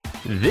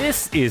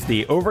This is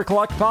the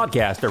Overclocked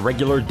Podcast, a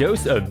regular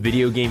dose of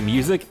video game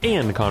music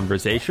and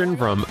conversation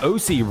from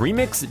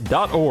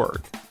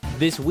ocremix.org.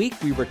 This week,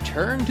 we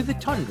return to the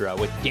tundra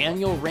with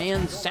Daniel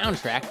Rand's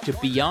soundtrack to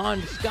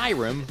Beyond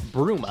Skyrim,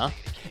 Bruma,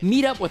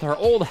 meet up with our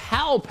old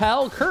Hal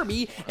pal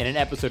Kirby in an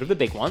episode of The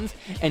Big Ones,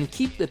 and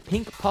keep the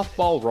pink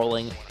puffball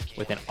rolling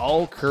with an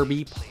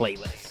all-Kirby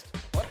playlist.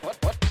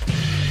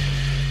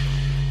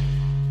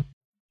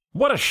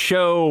 What a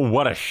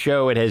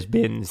show it has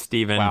been,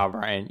 Steven. Wow,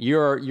 Brian,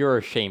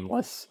 you're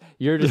shameless.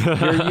 You're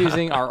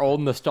using our old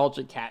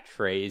nostalgic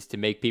catchphrase to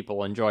make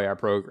people enjoy our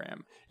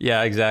program.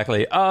 Yeah,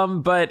 exactly.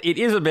 But it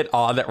is a bit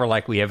odd that we're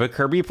like, we have a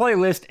Kirby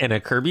playlist and a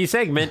Kirby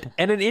segment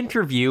and an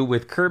interview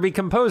with Kirby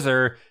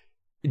composer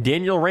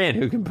Daniel Rand,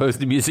 who composed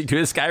the music to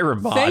his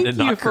Skyrim mod. Thank and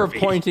you not for Kirby.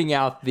 Pointing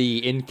out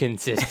the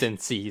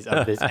inconsistencies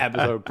of this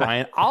episode,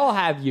 Brian. I'll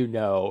have you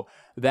know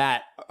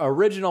that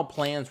original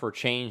plans were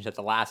changed at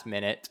the last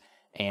minute,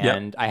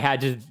 and I had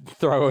to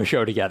throw a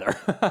show together.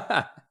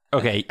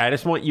 Okay, I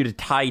just want you to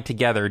tie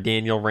together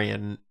Daniel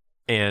Rand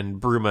and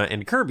Bruma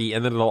and Kirby,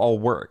 and then it'll all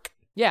work.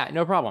 Yeah,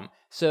 no problem.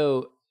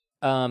 So,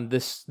 the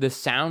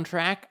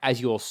soundtrack, as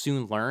you'll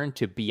soon learn,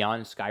 to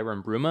Beyond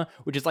Skyrim Bruma,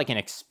 which is like an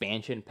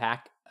expansion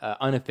pack,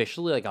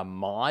 unofficially like a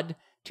mod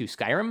to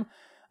Skyrim.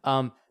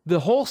 The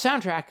whole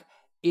soundtrack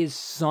is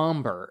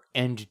somber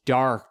and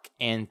dark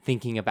and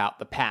thinking about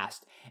the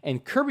past.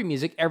 And Kirby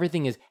music,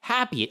 everything is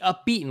happy,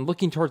 upbeat, and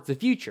looking towards the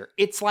future.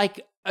 It's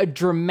like a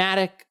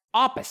dramatic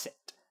opposite.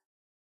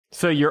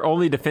 So your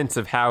only defense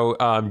of how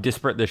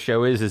disparate the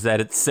show is that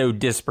it's so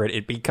disparate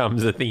it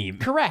becomes a theme.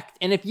 Correct.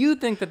 And if you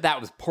think that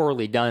was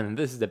poorly done and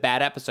this is a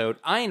bad episode,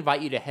 I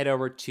invite you to head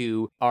over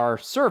to our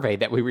survey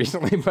that we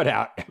recently put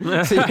out.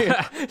 So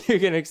you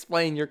can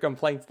explain your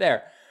complaints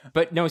there.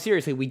 But no,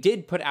 seriously, we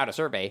did put out a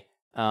survey.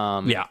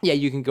 Yeah,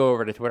 you can go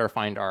over to Twitter,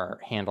 find our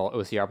handle,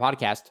 OCR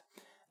Podcast.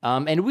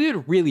 And we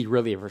would really,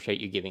 really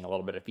appreciate you giving a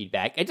little bit of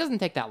feedback. It doesn't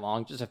take that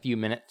long, just a few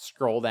minutes.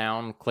 Scroll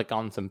down, click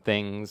on some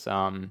things,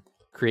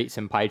 create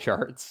some pie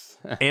charts.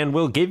 And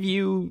we'll give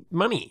you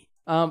money.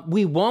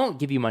 We won't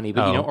give you money,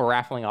 but you know what we're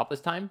raffling off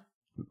this time?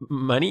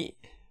 Money?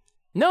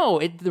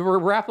 No, we're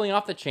raffling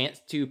off the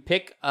chance to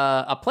pick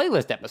a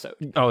playlist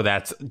episode. Oh,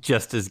 that's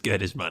just as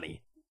good as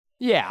money.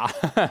 Yeah,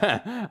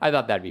 I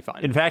thought that'd be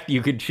fun. In fact,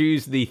 you could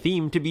choose the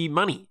theme to be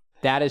money.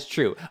 That is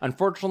true.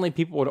 Unfortunately,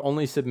 people would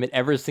only submit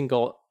every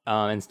single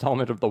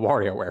installment of the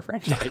WarioWare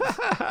franchise.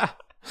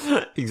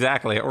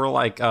 Exactly. Or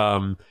like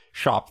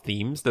shop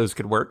themes. Those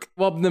could work.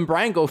 Well, then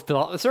Brian, go fill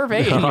out the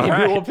survey and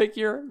maybe we'll pick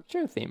your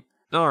show theme.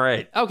 All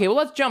right. Okay, well,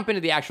 let's jump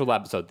into the actual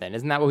episode then.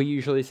 Isn't that what we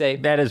usually say?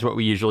 That is what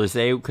we usually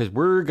say, because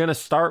we're going to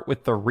start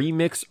with the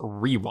Remix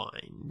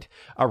Rewind,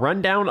 a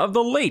rundown of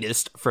the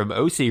latest from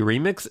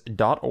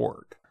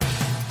ocremix.org.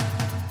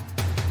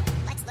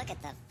 Let's look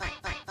at the fun.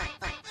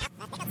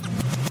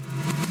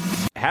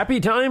 Happy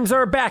times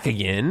are back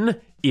again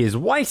is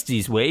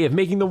Weisty's way of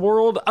making the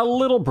world a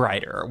little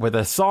brighter, with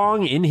a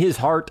song in his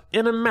heart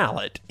and a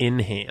mallet in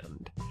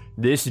hand.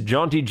 This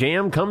jaunty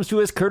jam comes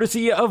to us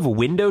courtesy of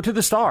Window to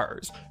the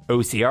Stars,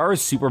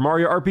 OCR's Super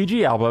Mario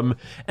RPG album,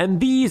 and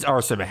these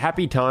are some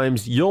happy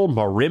times you'll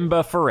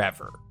marimba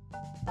forever.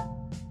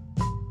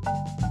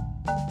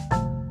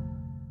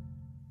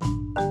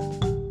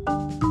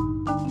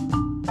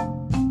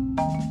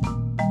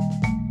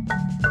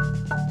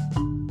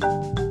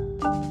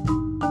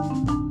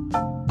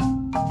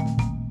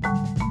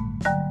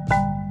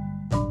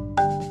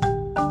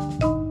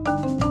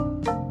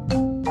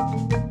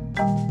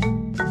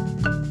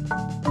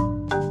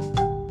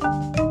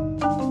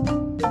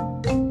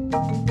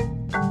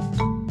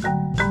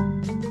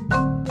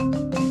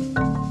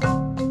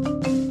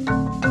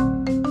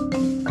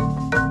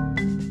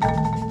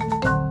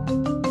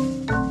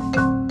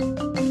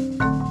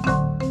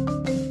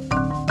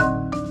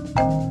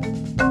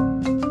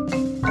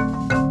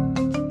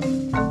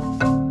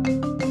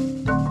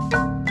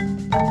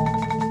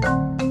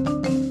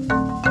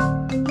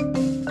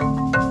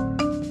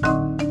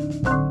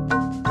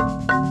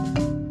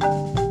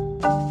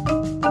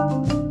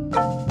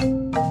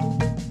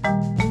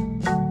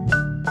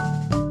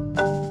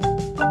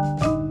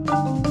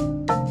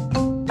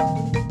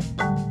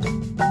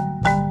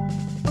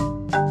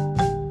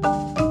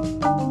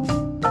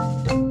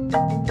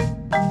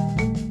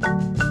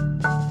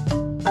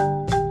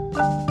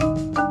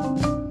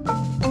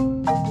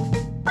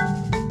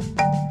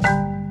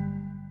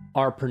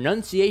 Our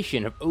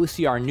pronunciation of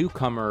OCR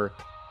newcomer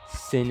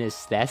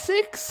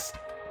Synesthetics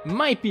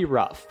might be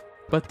rough,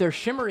 but their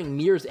shimmering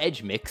Mirror's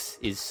Edge mix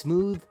is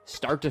smooth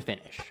start to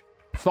finish.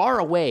 Far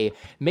Away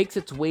makes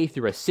its way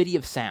through a city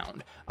of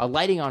sound,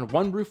 alighting on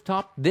one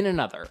rooftop, then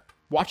another,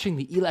 watching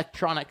the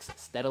electronics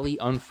steadily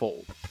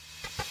unfold.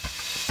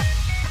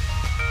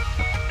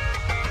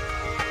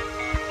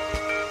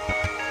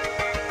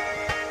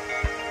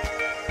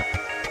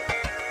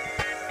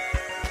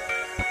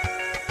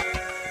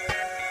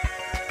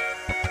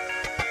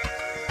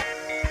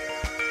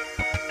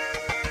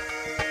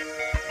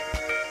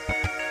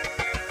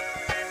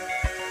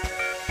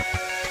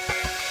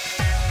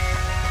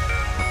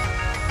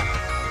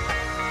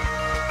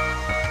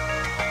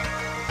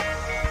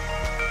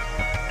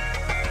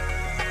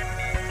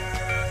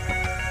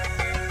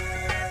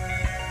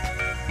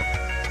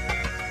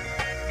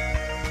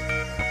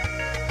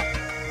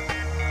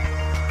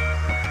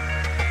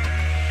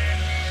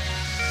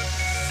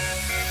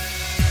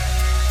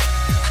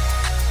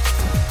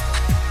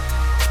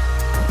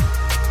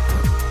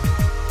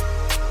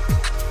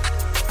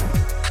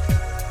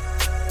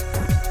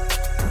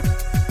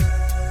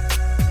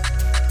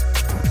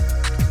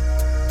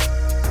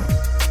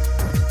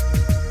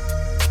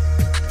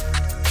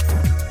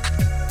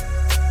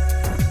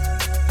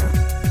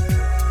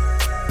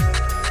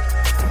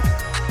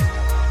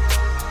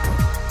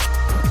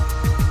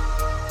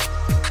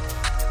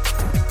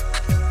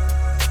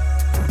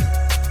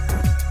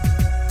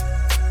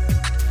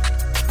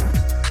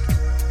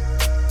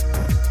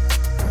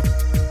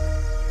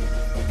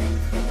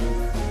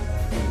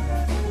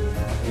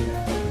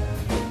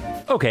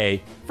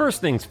 Okay,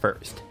 first things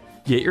first.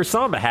 Get your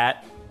Samba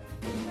hat.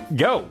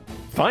 Go,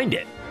 find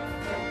it.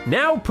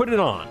 Now put it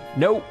on.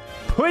 No,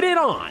 put it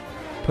on.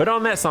 Put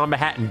on that Samba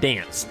hat and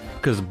dance,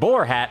 because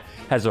Bowler Hat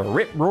has a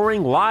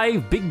rip-roaring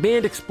live big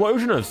band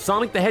explosion of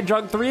Sonic the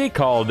Hedgehog 3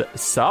 called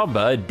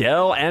Samba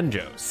del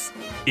Anjos.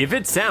 If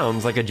it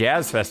sounds like a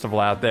jazz festival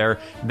out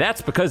there,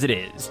 that's because it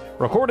is.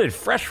 Recorded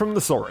fresh from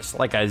the source,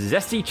 like a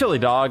zesty chili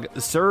dog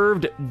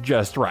served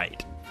just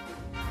right.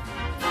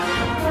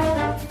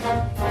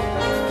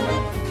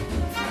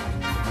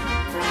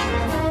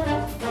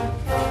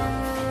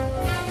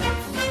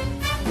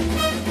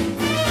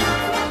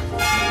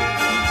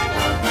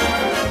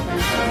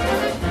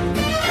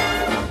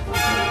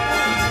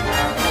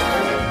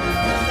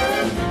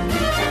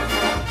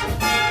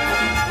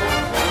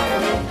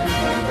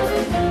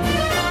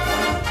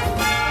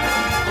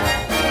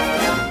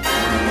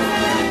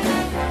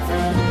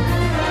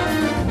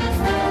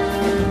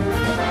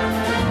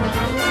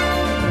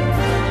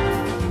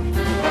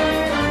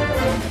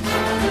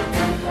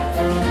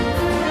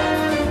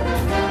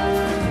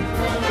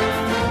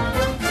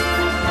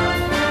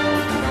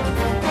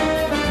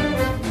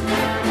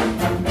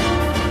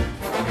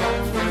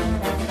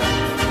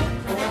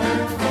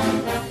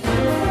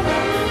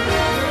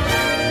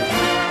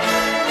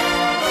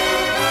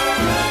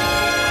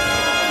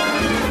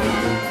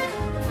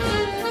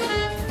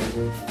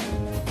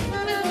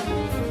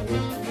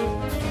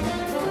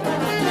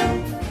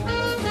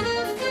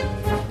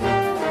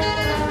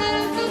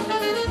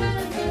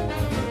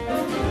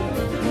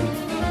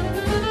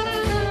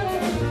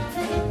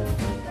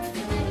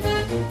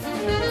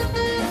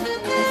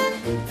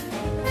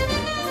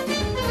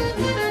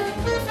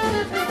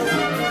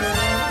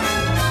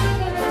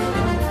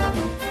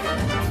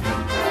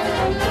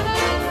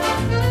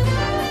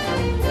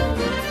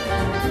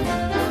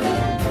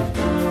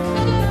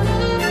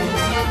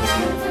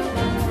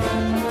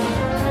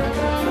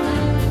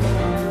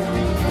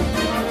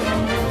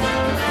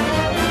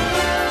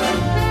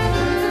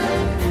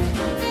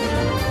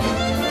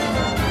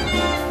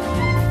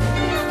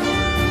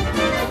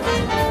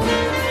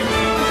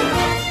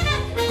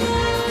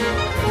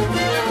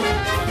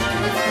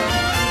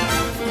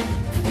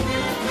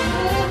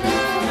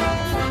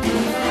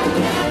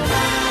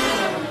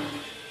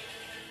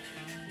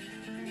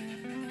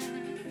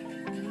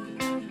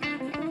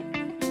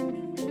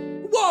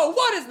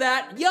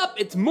 Yup,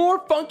 it's more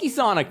Funky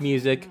Sonic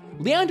music.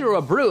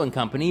 Leandro Abreu and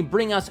company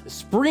bring us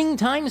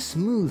Springtime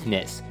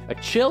Smoothness, a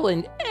chill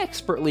and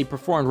expertly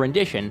performed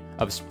rendition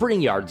of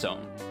Spring Yard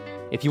Zone.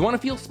 If you want to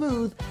feel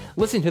smooth,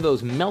 listen to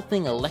those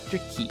melting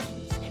electric keys.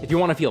 If you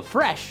want to feel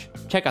fresh,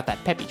 check out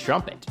that peppy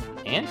trumpet.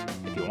 And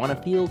if you want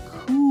to feel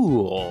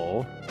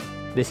cool,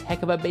 this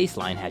heck of a bass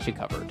line has you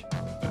covered.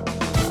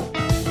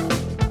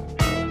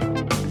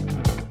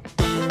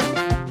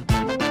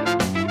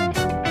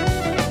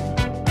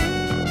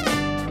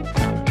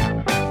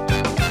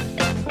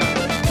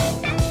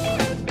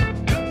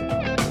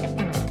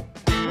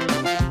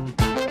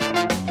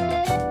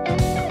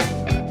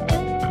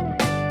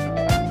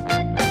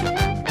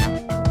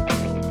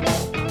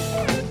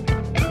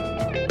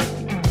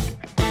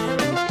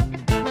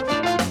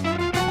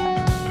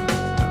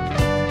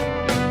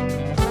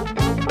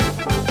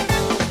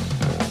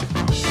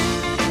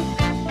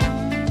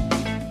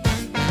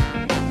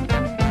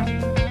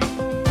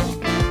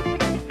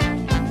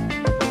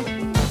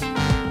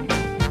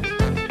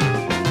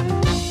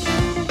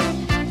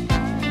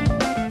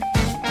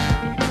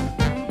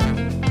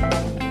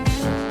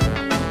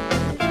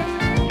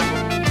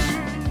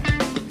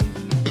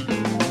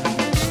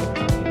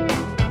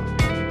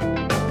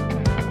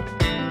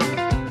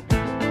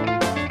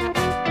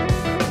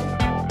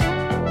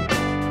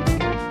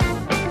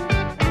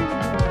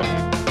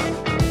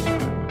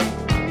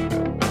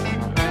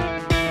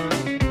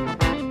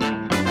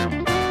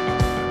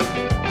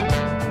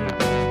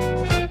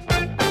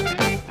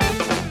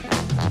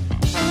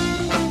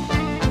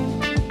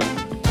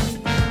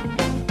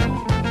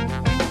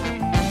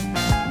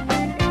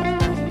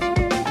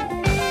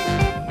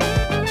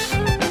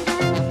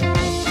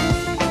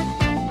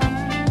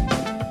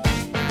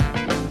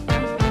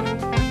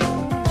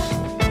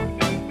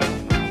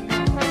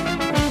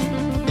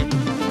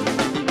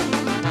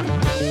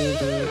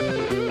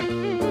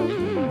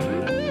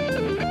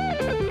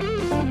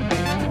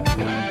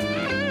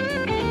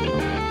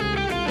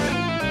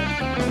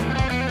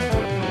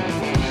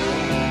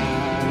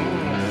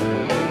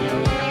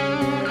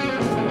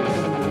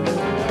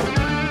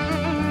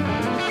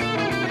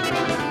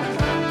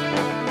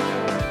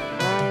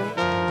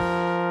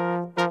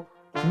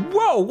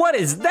 What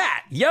is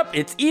that? Yup,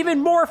 it's even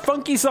more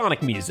Funky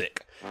Sonic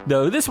music.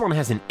 Though this one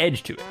has an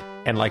edge to it,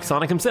 and like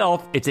Sonic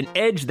himself, it's an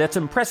edge that's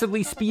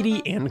impressively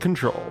speedy and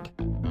controlled.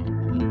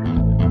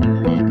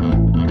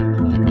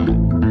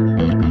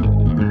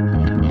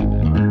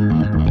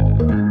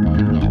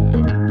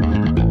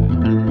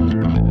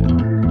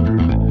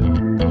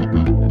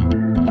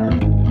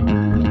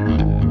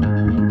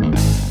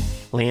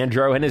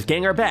 Leandro and his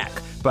gang are back,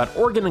 but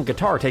organ and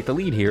guitar take the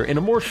lead here in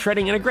a more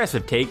shredding and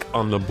aggressive take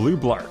on the Blue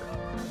Blark.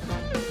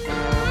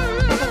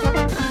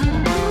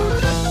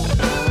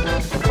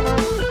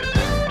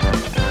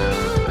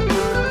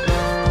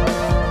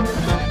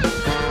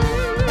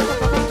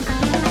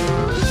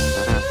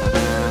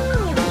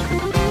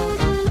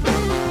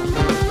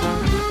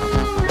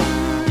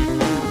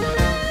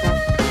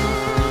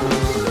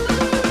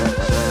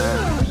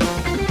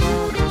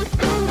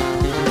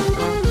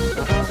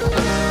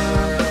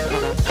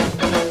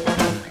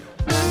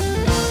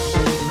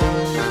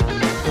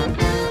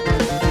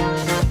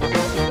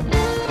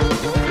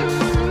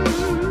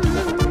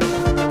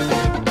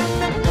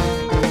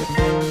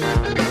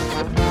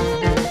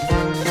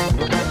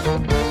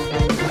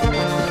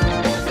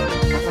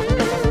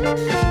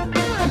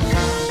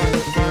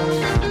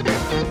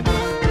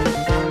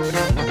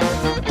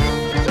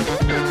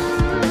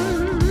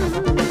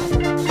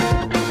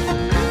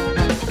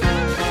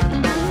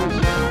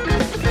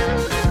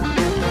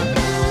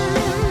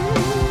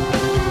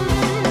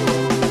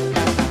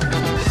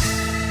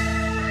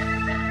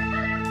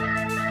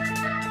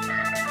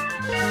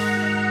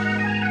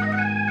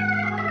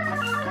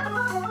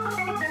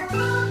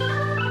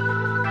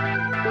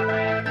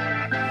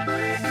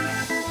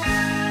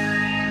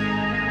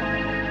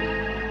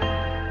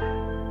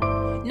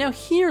 Now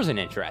here's an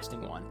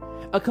interesting one.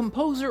 A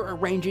composer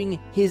arranging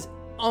his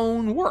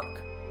own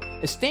work.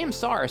 Stam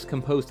Sars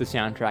composed the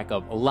soundtrack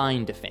of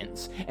Line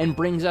Defense and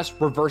brings us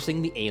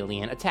Reversing the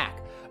Alien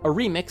Attack, a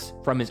remix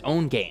from his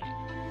own game.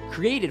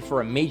 Created for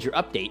a major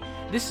update,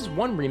 this is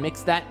one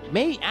remix that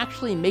may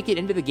actually make it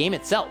into the game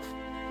itself.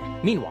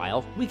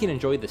 Meanwhile, we can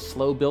enjoy the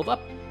slow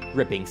build-up,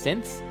 gripping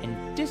synths,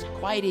 and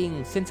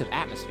disquieting sense of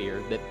atmosphere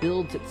that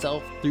builds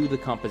itself through the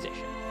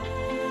composition.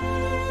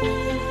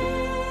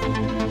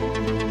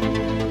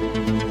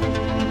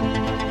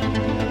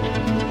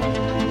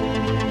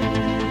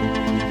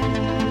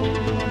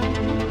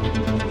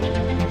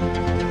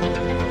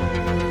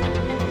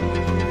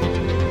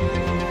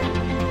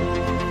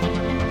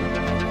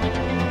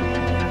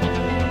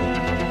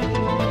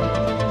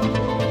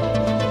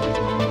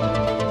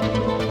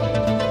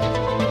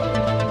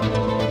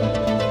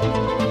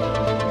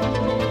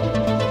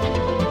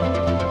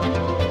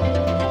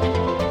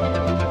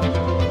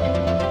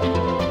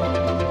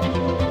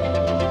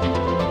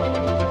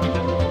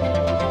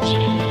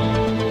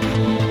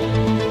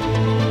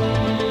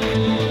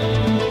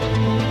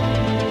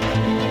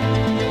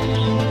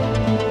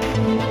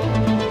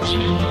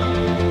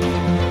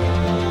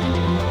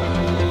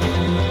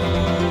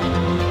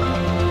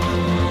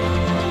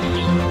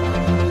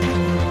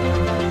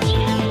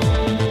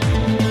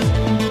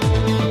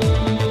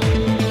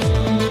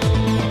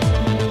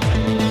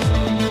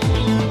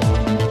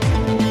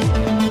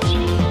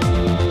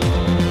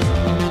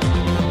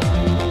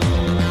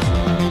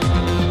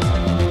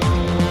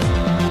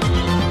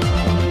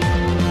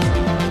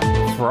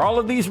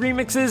 Of these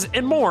remixes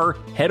and more,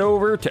 head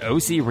over to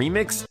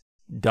ocremix.org.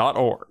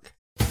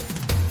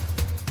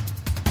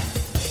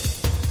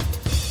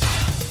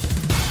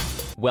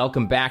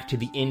 Welcome back to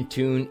the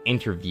Intune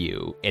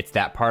interview. It's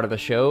that part of the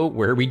show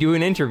where we do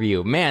an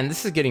interview. Man,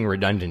 this is getting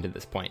redundant at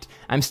this point.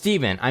 I'm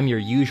Steven, I'm your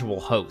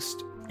usual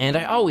host. And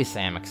I always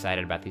say I'm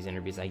excited about these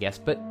interviews, I guess,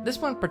 but this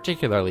one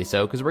particularly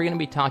so, because we're going to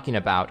be talking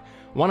about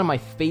one of my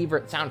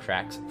favorite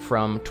soundtracks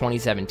from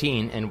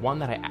 2017, and one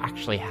that I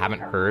actually haven't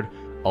heard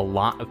a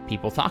lot of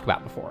people talk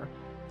about before.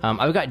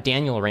 I've got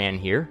Daniel Rand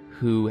here,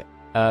 who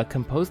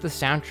composed the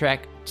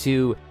soundtrack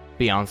to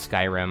Beyond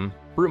Skyrim,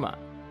 Bruma.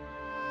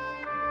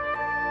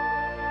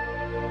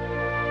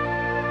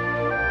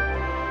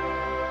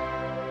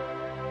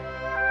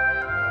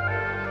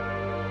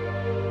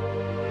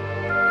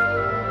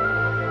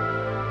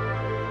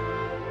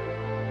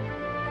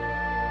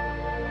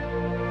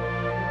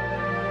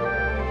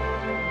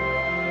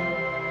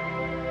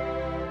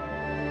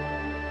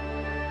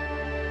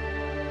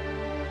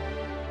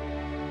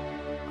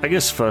 I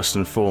guess first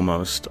and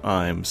foremost,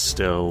 I'm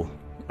still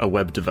a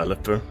web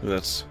developer.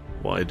 That's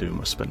what I do.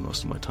 I spend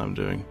most of my time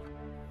doing.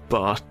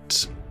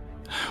 But,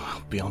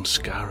 well, Beyond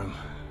Skyrim.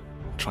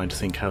 I'm trying to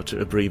think how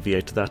to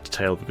abbreviate that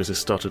tale because it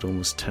started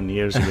almost 10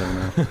 years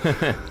ago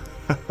now.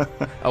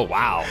 Oh,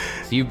 wow.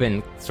 So you've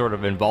been sort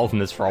of involved in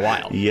this for a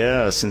while.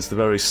 Yeah, since the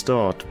very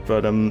start.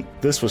 But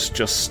this was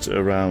just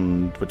after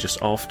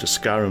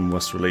Skyrim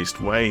was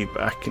released, way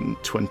back in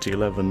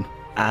 2011.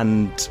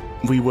 And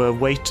we were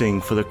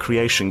waiting for the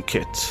creation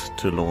kit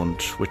to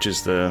launch, which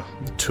is the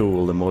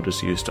tool the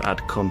modders use to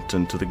add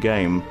content to the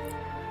game.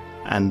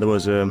 And there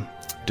was a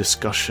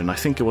discussion, I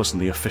think it was in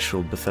the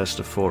official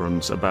Bethesda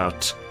forums,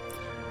 about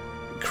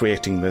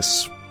creating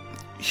this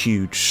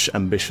huge,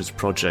 ambitious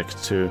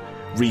project to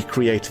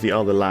recreate the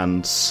other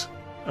lands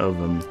of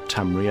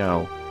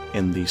Tamriel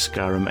in the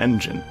Skyrim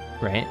engine.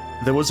 Right.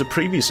 There was a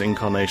previous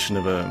incarnation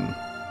of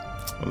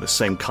the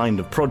same kind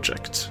of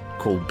project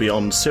called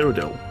Beyond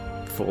Cyrodiil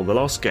for the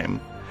last game.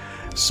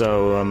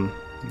 So,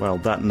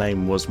 that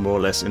name was more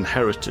or less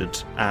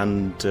inherited,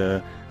 and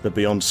the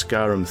Beyond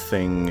Skyrim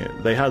thing,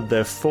 they had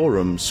their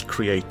forums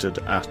created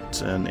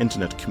at an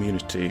internet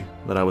community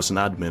that I was an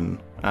admin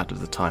at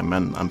the time,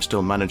 and I'm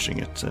still managing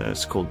it.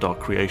 It's called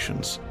Dark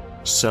Creations.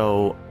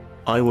 So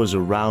I was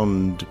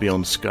around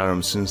Beyond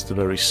Skyrim since the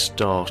very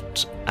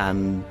start,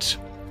 and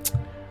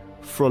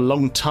for a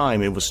long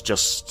time it was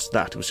just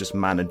that. It was just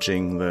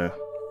managing the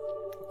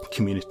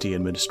community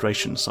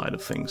administration side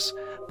of things.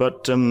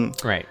 But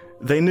right.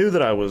 They knew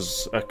that I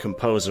was a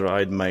composer.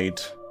 I'd made,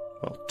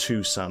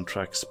 2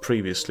 soundtracks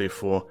previously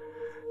for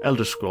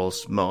Elder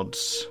Scrolls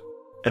mods.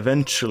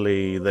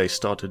 Eventually, they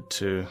started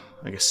to,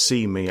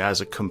 see me as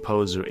a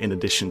composer in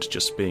addition to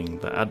just being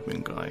the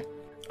admin guy.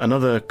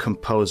 Another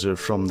composer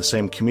from the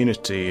same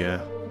community,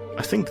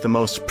 I think the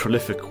most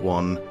prolific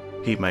one,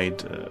 he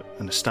made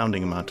an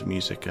astounding amount of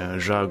music,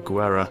 João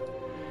Guerra.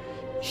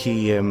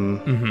 He,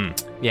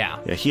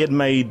 he had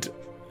made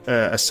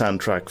a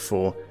soundtrack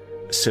for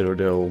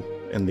Cyrodiil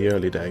in the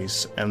early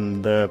days,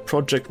 and the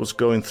project was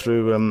going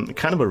through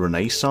kind of a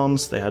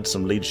renaissance. They had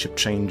some leadership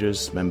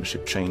changes,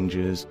 membership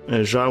changes.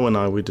 João and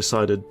I, we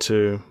decided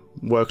to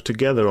work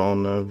together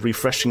on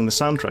refreshing the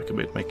soundtrack a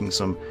bit, making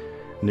some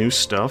new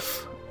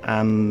stuff.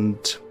 And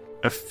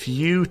a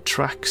few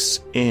tracks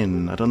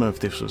in, I don't know if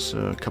this was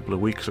a couple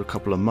of weeks or a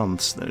couple of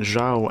months,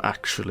 João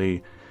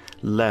actually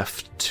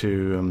left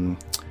to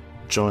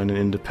join an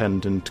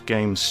independent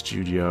game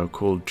studio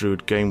called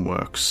Druid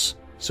Gameworks.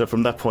 So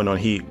from that point on,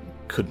 he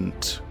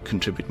couldn't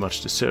contribute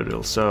much to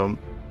Serial. So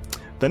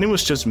then it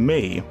was just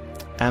me,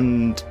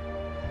 and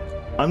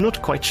I'm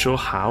not quite sure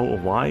how or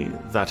why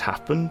that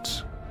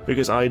happened,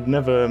 because I'd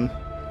never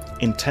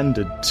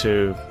intended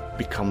to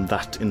become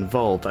that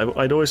involved.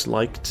 I'd always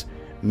liked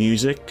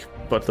music,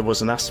 but there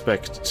was an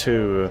aspect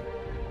to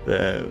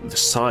the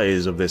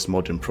size of this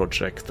modern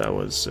project that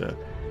was a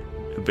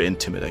bit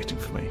intimidating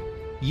for me.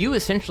 You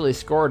essentially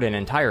scored an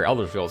entire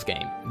Elder Scrolls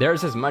game.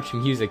 There's as much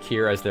music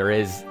here as there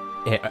is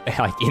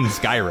like in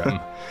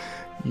Skyrim.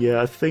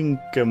 Yeah, I think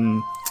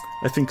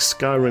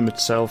Skyrim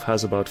itself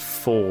has about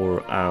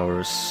 4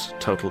 hours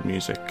total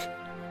music,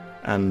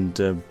 and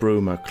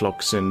Bruma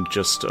clocks in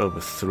just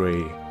over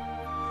 3.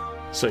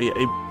 So yeah,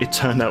 it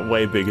turned out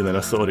way bigger than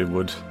I thought it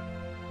would.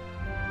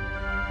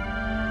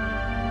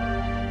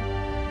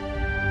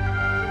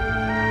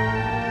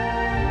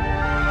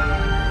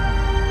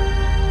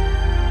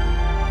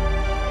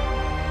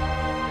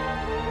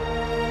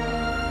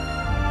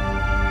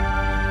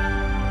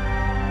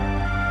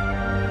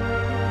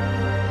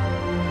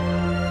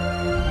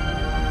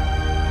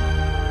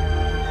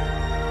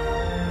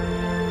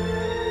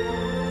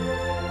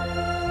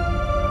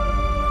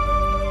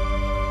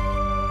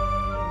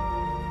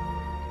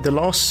 The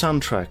last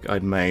soundtrack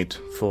I'd made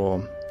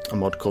for a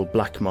mod called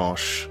Black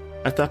Marsh,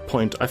 at that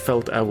point I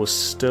felt I was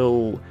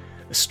still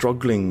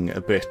struggling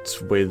a bit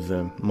with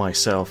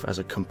myself as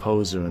a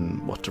composer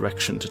and what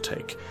direction to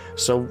take.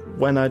 So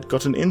when I'd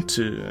gotten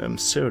into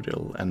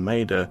Serial and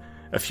made a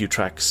few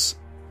tracks,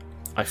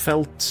 I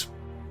felt,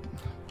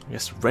 I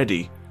guess,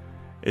 ready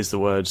is the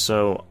word.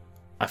 So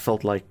I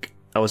felt like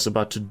I was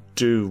about to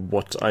do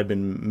what I've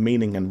been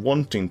meaning and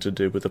wanting to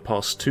do with the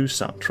past 2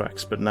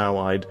 soundtracks, but now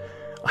I'd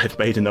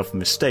made enough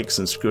mistakes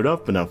and screwed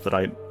up enough that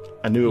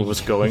I knew what was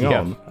going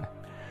on.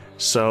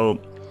 So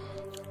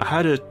I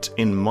had it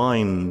in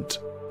mind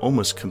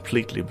almost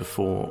completely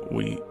before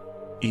we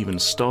even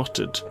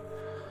started.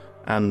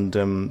 And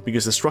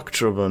because the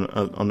structure of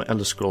an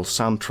Elder Scrolls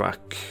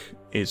soundtrack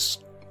is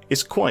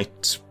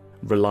quite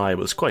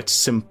reliable, it's quite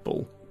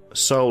simple.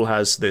 Soul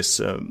has this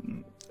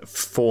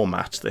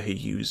format that he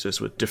uses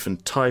with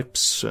different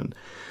types and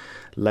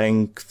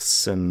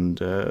lengths,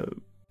 and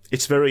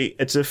it's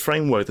a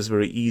framework that's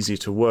very easy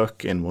to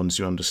work in once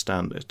you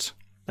understand it.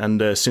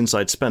 And since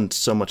I'd spent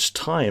so much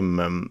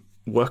time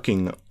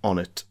working on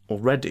it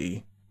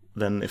already,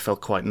 then it felt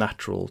quite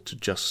natural to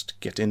just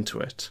get into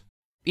it.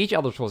 Each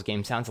Elder Scrolls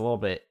game sounds a little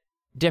bit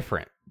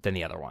different than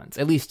the other ones,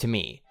 at least to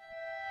me.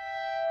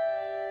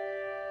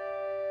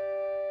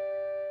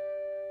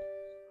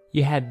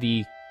 You had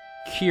the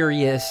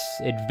curious,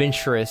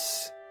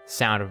 adventurous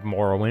sound of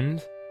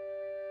Morrowind.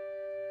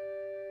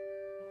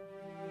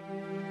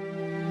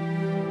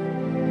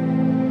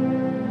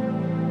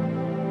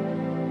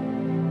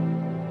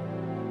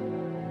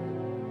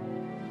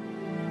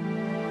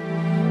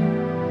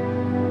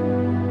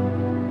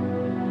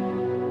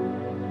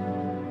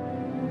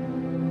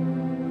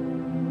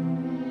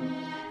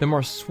 The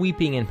more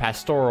sweeping and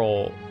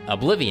pastoral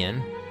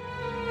Oblivion.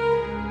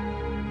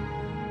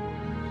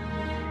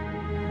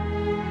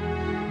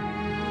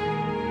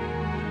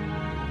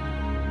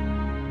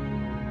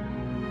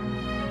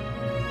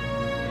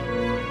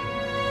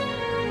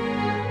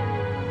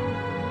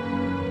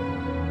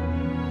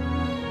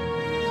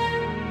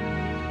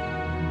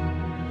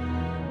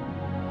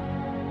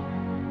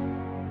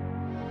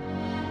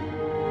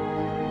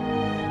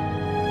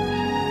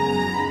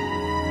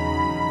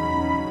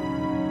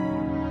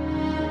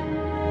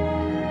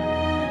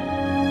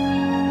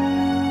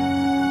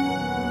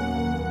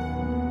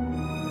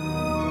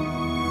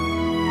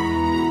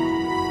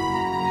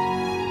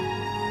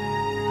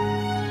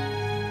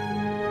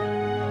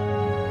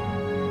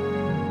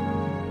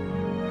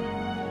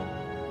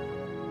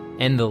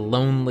 And the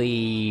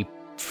lonely,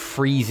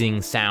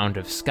 freezing sound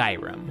of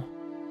Skyrim.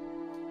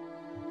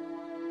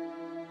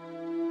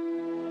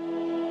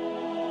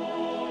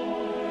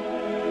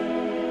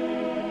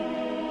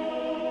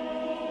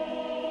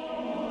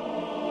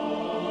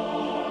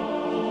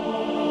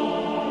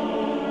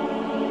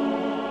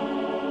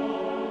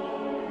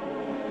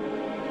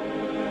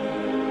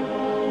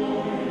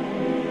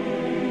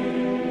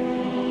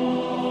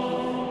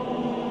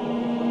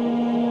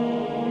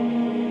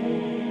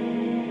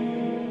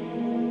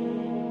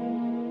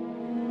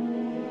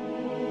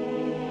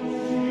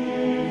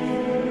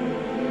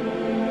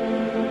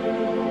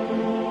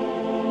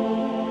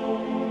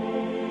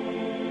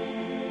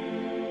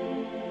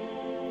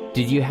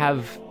 Did you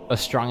have a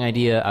strong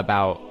idea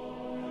about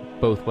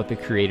both what the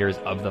creators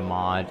of the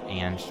mod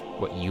and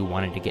what you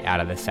wanted to get out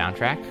of the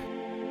soundtrack?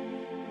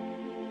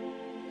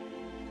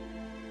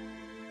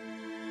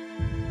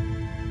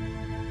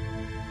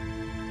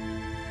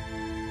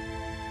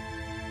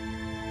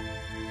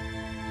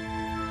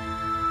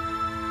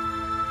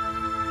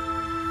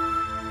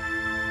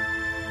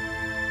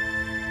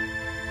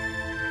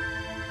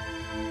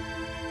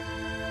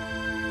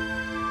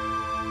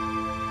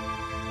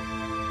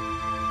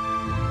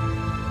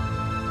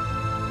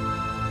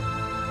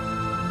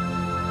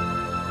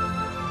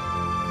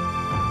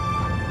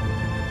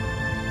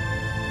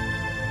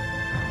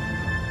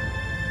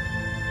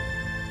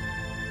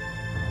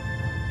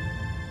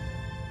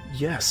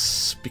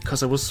 yes,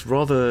 because I was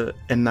rather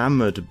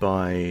enamored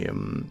by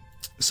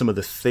some of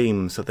the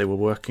themes that they were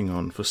working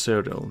on for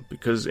Cyrodiil.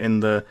 Because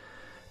in the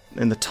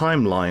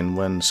timeline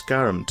when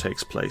Skyrim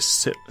takes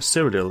place,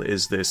 Cyrodiil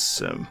is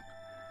this.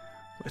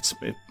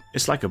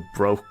 It's like a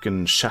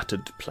broken,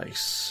 shattered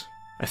place.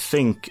 I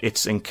think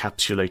it's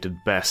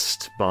encapsulated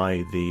best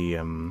by the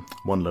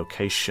one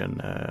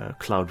location,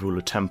 Cloud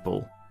Ruler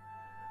Temple,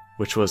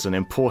 which was an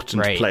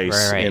important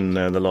place in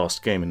the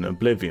last game, in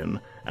Oblivion.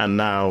 And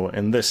now,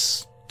 in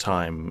this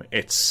time,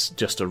 it's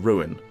just a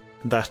ruin.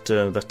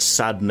 That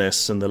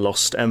sadness and the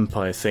Lost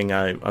Empire thing,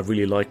 I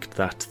really liked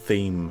that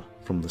theme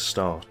from the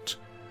start.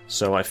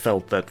 So I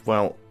felt that,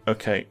 well,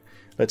 okay,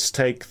 let's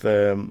take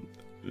the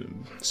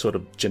sort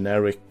of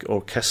generic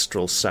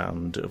orchestral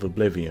sound of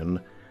Oblivion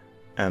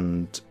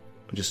and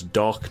just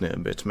darken it a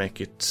bit,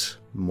 make it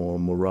more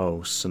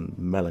morose and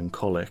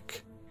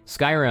melancholic.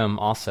 Skyrim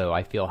also,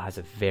 I feel, has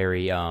a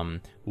very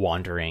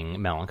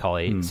wandering,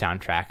 melancholy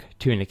soundtrack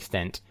to an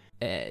extent.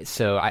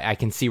 So I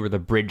can see where the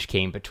bridge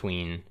came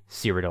between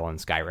Cyrodiil and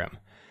Skyrim.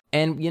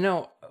 And,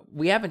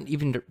 we haven't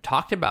even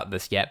talked about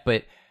this yet,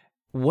 but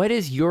what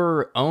is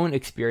your own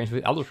experience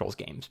with Elder Scrolls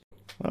games?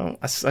 Well,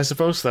 I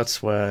suppose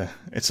that's where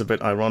it's a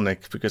bit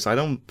ironic, because I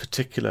don't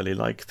particularly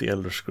like the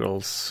Elder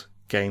Scrolls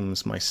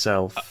games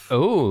myself.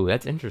 Oh,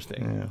 that's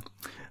interesting. Yeah.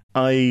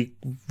 I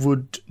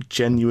would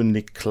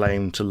genuinely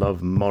claim to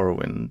love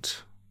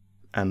Morrowind,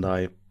 and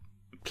I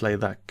play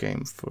that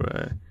game for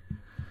a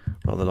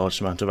rather large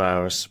amount of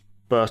hours.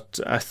 But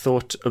I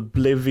thought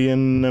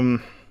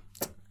Oblivion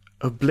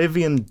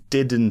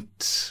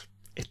didn't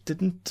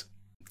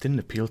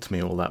appeal to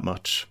me all that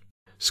much.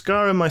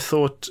 Skyrim, I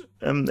thought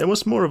it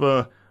was more of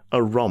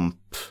a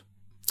romp.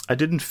 I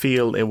didn't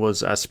feel it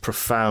was as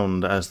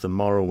profound as the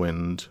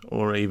Morrowind,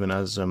 or even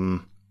as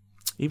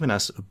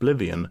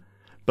Oblivion.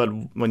 But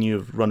when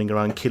you're running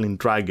around killing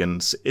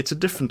dragons, it's a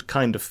different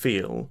kind of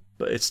feel,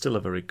 but it's still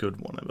a very good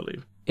one, I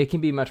believe. It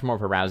can be much more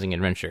of a rousing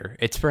adventure.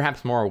 It's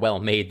perhaps more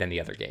well-made than the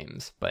other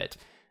games, but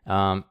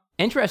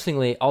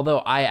interestingly, although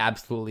I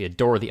absolutely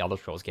adore the Elder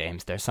Scrolls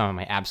games, they're some of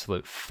my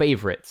absolute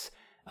favorites.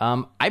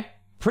 I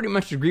pretty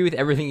much agree with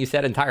everything you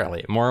said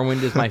entirely.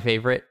 Morrowind is my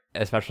favorite,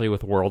 especially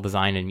with world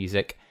design and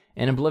music,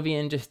 and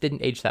Oblivion just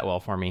didn't age that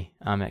well for me.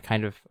 It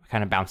kind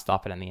of bounced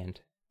off it in the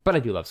end, but I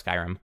do love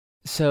Skyrim.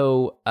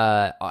 So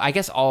I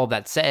guess all of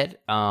that said,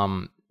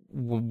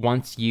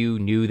 once you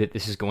knew that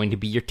this is going to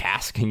be your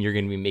task and you're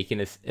going to be making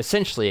this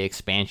essentially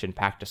expansion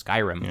pack to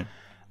Skyrim,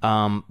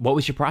 what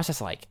was your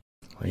process like?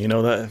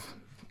 Well, that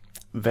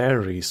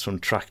varies from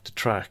track to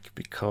track,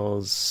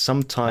 because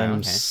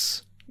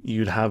sometimes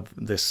you'd have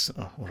this,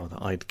 or rather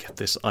I'd get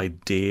this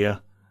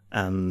idea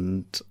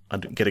and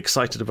I'd get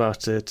excited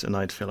about it and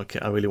I'd feel, okay,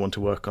 I really want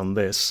to work on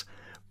this.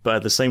 But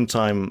at the same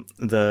time,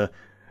 the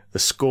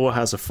score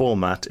has a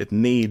format, it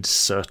needs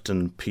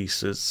certain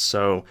pieces,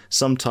 so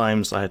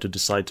sometimes I had to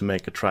decide to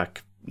make a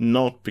track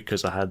not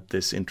because I had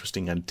this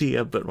interesting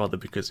idea, but rather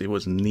because it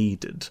was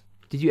needed.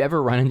 Did you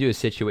ever run into a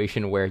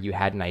situation where you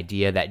had an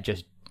idea that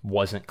just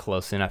wasn't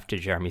close enough to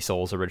Jeremy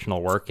Soul's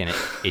original work and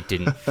it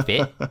didn't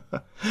fit?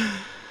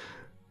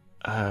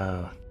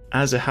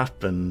 As it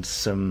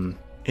happens,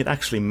 it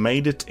actually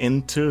made it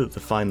into the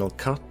final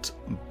cut,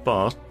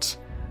 but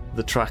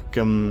the track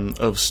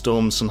of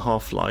Storms and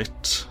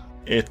Half-Light,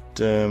 I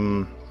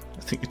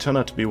think it turned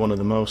out to be one of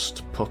the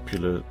most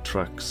popular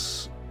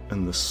tracks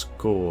in the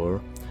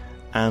score,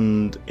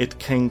 and it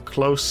came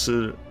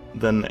closer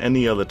than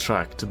any other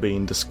track to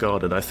being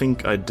discarded. I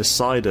think I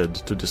decided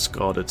to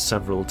discard it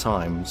several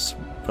times,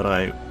 but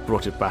I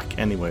brought it back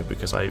anyway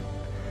because I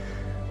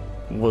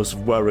was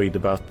worried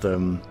about the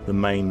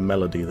main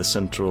melody, the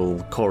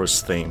central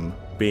chorus theme,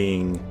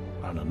 being,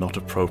 I don't know, not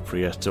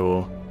appropriate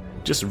or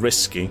just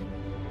risky.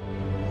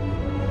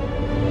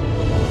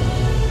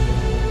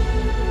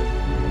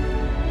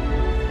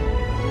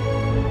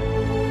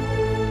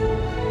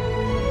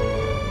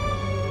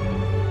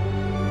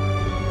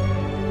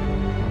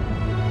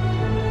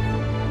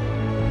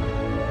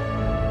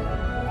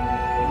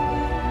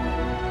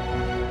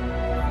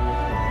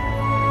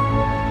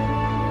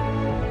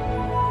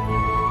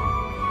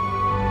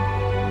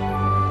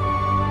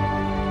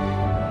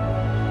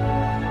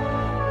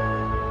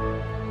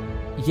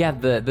 Yeah,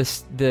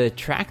 the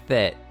track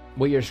that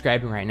what you're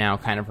describing right now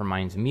kind of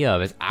reminds me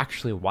of is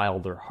actually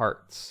Wilder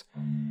Hearts,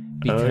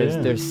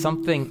 because there's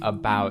something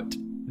about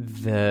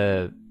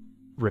the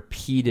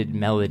repeated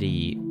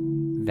melody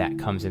that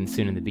comes in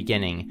soon in the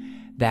beginning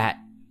that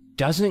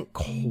doesn't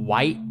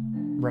quite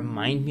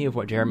remind me of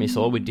what Jeremy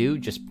Soule would do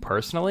just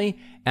personally,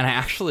 and I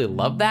actually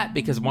love that,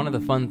 because one of the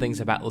fun things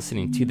about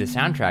listening to the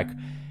soundtrack,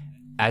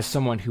 as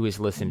someone who has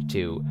listened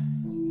to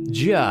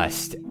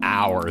just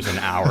hours and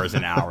hours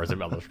and hours of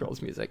Elder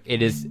Scrolls music,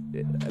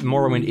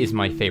 Morrowind is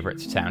my favorite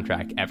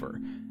soundtrack ever,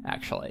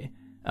 actually,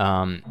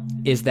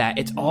 is that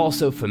it's all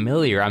so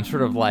familiar. I'm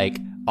sort of like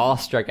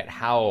awestruck at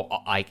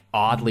how like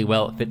oddly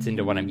well it fits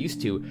into what I'm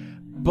used to,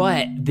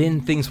 but then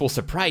things will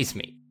surprise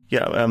me.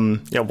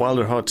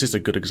 Wilder Hearts is a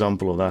good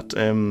example of that.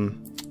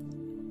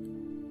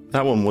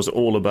 That one was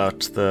all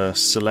about the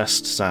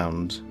Celeste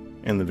sound,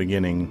 in the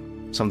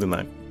beginning, something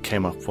that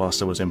came up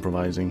whilst I was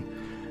improvising,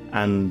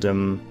 and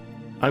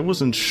I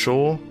wasn't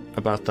sure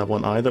about that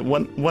one either.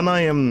 When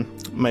I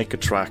make a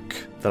track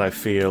that I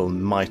feel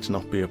might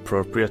not be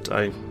appropriate,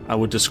 I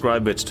would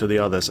describe it to the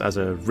others as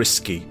a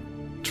risky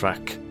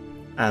track,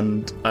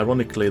 and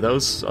ironically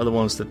those are the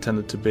ones that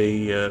tended to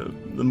be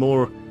the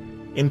more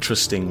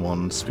interesting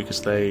ones,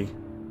 because they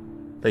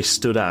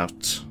stood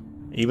out.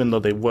 Even though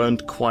they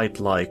weren't quite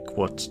like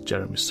what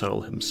Jeremy Soule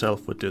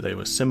himself would do, they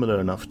were similar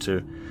enough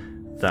to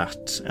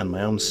that and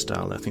my own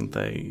style. I think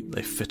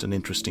they fit an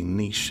interesting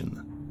niche in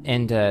them.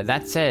 And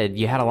that said,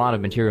 you had a lot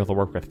of material to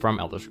work with from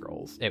Elder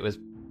Scrolls. It was,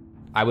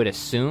 I would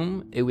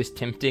assume, it was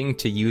tempting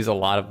to use a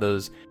lot of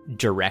those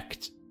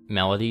direct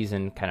melodies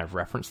and kind of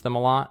reference them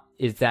a lot.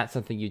 Is that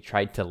something you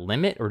tried to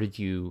limit, or did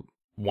you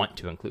want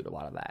to include a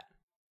lot of that?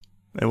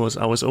 I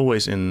was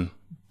always in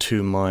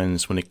two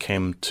minds when it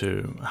came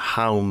to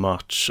how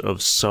much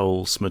of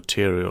Soule's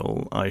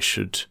material I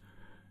should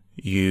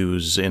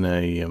use in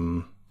a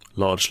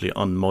largely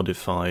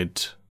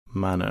unmodified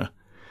manner,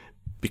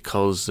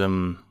 because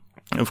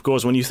of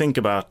course when you think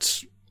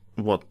about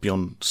what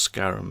Beyond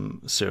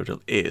Skyrim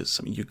Cyrodiil is,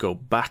 I mean, you go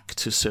back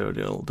to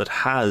Cyrodiil that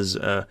has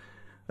a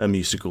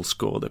musical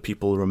score that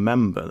people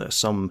remember. There's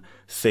some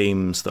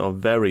themes that are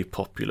very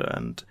popular,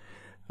 and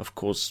of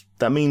course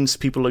that means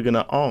people are going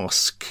to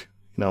ask,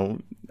 you know,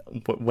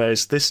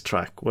 where's this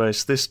track?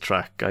 Where's this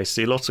track? I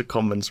see lots of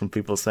comments from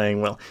people saying,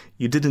 well,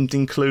 you didn't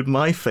include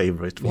my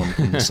favorite one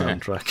from the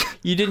soundtrack.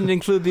 You didn't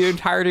include the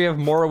entirety of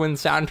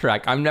Morrowind's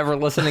soundtrack. I'm never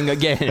listening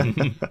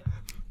again.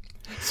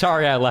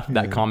 Sorry I left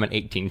that comment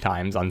 18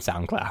 times on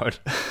SoundCloud.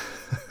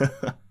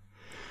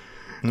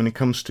 When it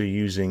comes to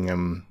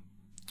using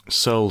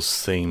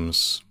Soule's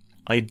themes,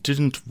 I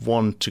didn't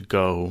want to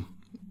go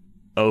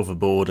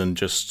overboard and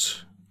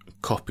just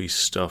copy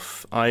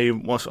stuff. I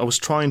was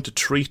trying to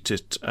treat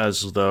it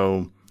as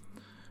though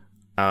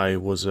I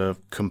was a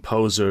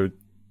composer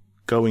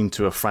going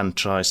to a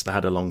franchise that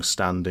had a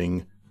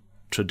long-standing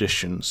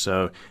tradition.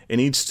 So it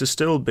needs to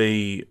still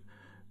be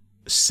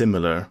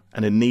similar,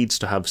 and it needs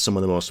to have some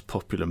of the most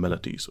popular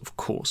melodies, of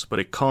course, but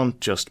it can't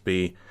just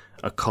be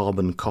a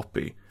carbon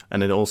copy.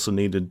 And it also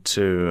needed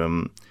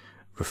to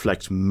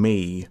reflect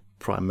me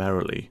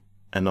primarily,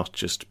 and not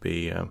just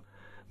be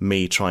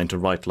me trying to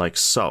write like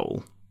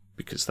Soule,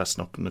 because that's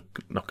not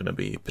going to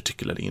be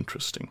particularly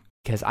interesting.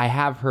 Because I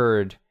have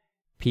heard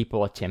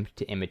people attempt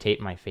to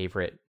imitate my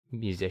favorite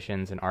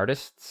musicians and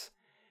artists,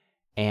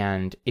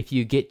 and if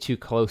you get too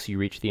close, you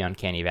reach the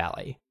uncanny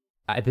valley.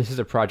 This is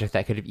a project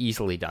that could have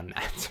easily done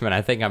that, but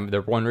I think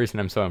the one reason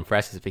I'm so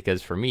impressed is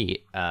because for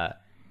me,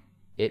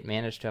 it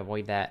managed to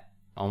avoid that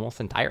almost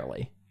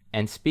entirely.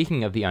 And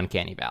speaking of the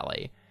uncanny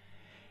valley,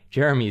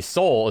 Jeremy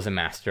Soule is a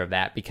master of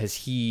that, because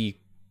he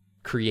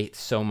creates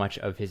so much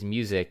of his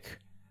music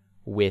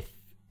with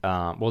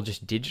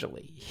just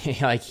digitally.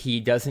 Like,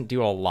 he doesn't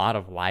do a lot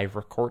of live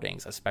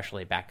recordings,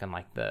 especially back in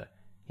like the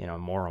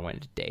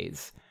Morrowind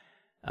days.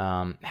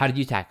 How did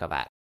you tackle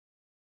that?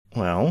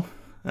 Well,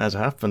 as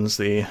happens,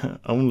 the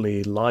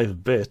only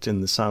live bit in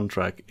the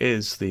soundtrack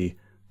is the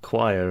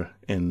choir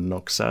in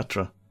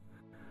Noxatra.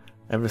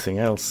 Everything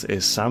else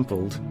is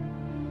sampled.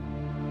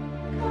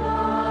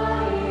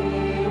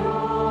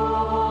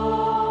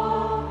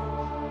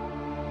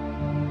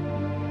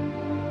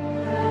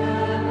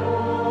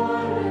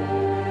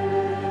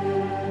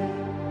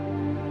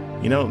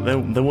 You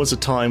know, there was a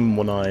time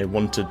when I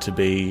wanted to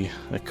be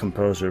a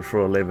composer for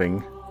a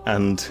living,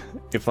 and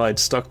if I'd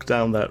stuck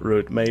down that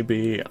route,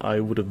 maybe I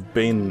would have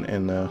been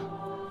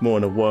more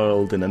in a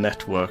world, in a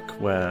network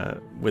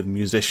with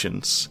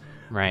musicians.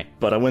 Right.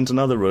 But I went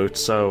another route,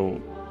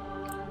 so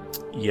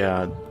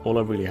yeah, all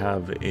I really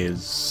have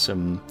is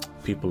some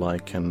people I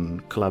can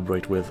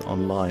collaborate with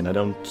online. I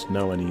don't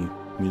know any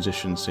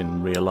musicians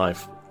in real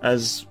life.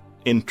 As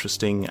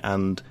interesting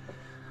and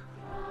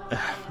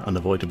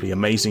unavoidably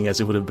amazing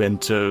as it would have been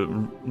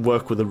to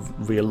work with a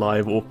real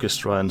live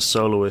orchestra and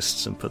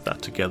soloists and put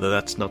that together,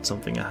 that's not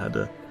something I had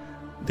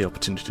the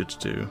opportunity to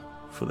do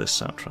for this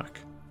soundtrack.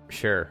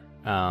 Sure.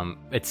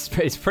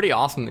 It's pretty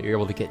awesome that you're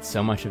able to get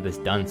so much of this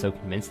done so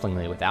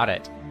convincingly without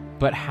it.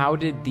 But how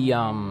did the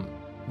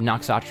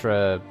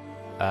Noxatra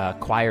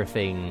choir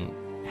thing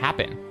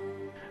happen?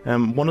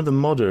 One of the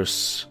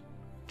modders,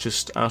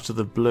 just out of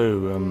the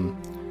blue,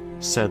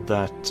 said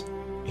that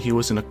he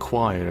was in a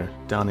choir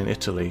down in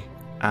Italy,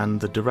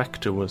 and the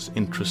director was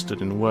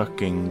interested in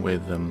working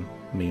with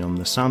me on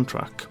the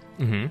soundtrack.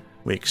 Mm-hmm.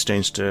 We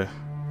exchanged a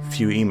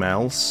few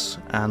emails,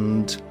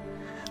 and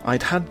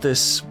I'd had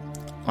this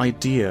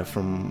idea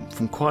from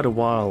quite a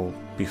while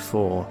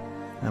before,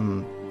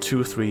 2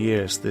 or 3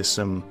 years, this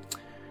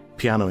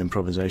piano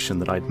improvisation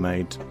that I'd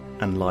made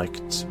and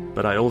liked,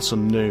 but I also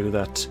knew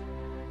that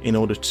in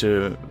order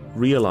to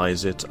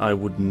realize it, I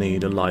would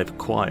need a live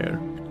choir.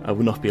 I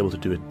would not be able to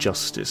do it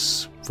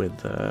justice with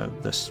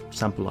the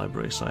sample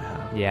libraries I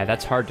have. Yeah,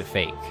 that's hard to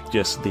fake.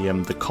 Just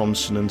the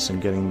consonants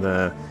and getting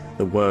the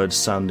words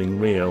sounding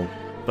real.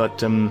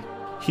 But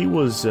he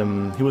was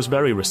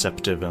very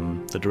receptive,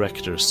 the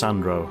director,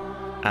 Sandro,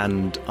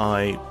 and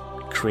I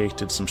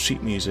created some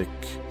sheet music,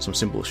 some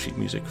simple sheet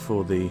music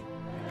for the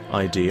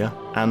idea,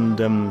 and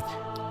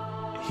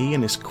he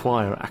and his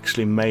choir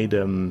actually made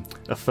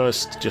a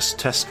first just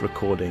test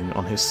recording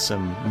on his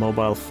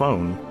mobile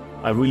phone.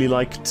 I really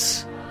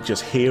liked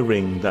just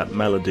hearing that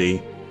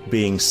melody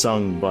being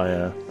sung by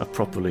a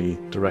properly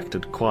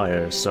directed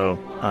choir, so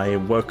I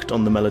worked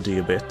on the melody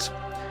a bit.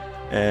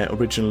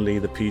 Originally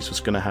the piece was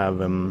going to have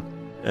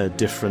a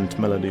different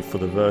melody for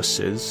the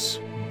verses,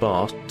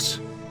 but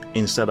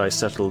instead I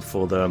settled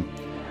for the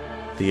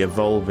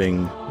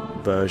evolving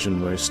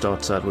version where it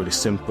starts out really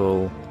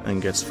simple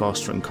and gets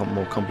faster and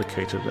more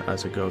complicated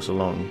as it goes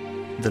along.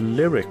 The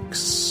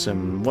lyrics,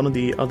 one of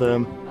the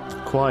other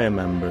choir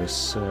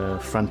members,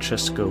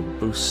 Francesco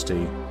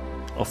Busti,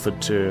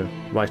 offered to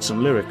write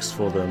some lyrics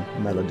for the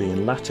melody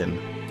in Latin,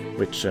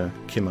 which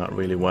came out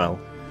really well.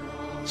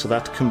 So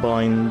that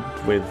combined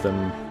with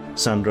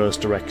Sandro's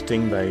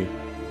directing, they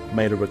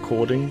made a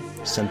recording,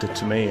 sent it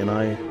to me, and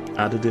I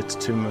added it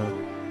to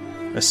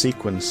a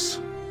sequence,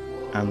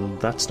 and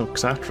that's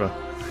Noxatra.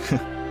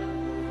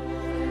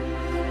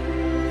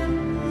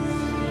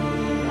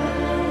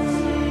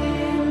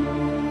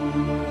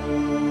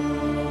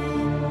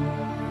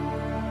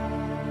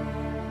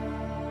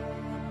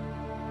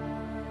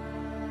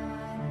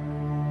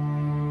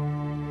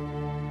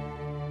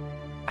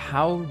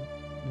 How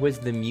was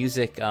the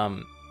music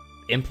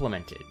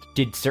implemented?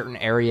 Did certain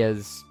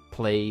areas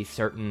play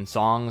certain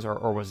songs,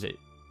 or was it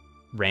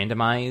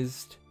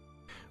randomized?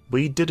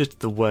 We did it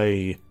the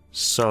way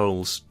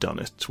Soul's done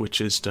it, which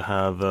is to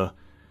have a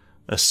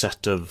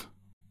set of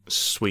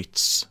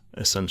suites,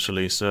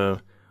 essentially. So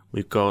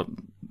we've got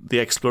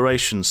the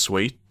exploration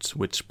suite,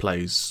 which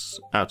plays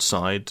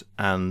outside,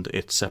 and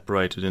it's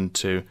separated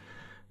into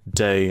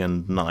day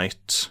and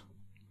night.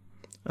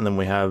 And then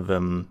we have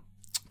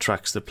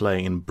tracks that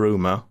play in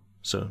Bruma,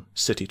 so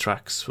city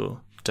tracks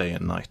for day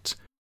and night.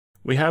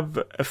 We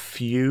have a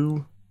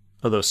few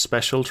of those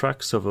special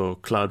tracks over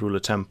Cloud Ruler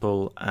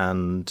Temple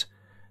and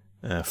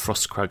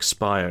Frostcrag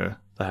Spire.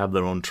 They have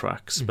their own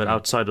tracks, but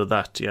outside of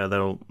that, yeah,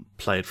 they're all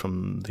played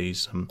from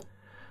these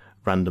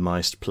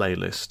randomized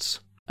playlists.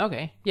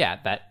 Okay, yeah,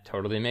 that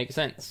totally makes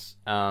sense.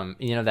 So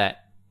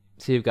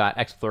you've got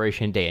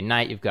exploration day and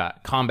night, you've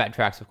got combat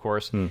tracks, of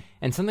course,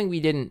 and something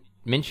we didn't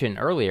mention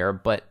earlier,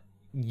 but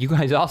you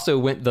guys also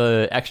went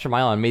the extra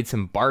mile and made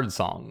some bard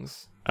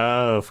songs.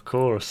 Oh, of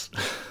course.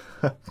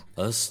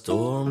 A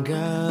storm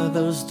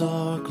gathers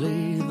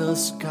darkly, the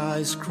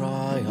skies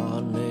cry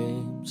our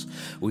names.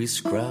 We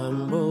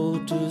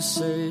scramble to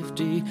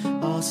safety,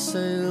 our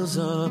sails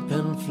up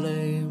in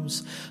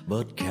flames.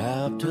 But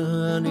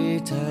Captain, he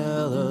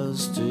tells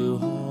us to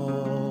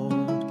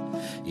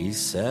hold. He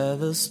said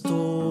the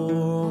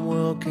storm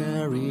will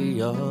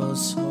carry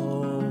us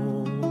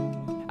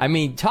home. I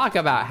mean, talk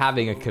about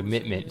having a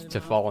commitment to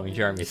following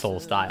Jeremy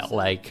Soul's style.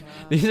 Like,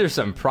 these are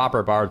some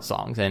proper bard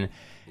songs, and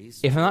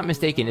if I'm not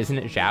mistaken, isn't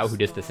it Zhao who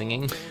does the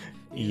singing?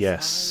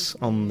 Yes,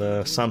 on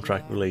the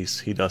soundtrack release,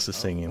 he does the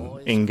singing.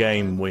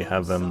 In-game, we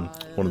have one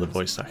of the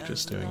voice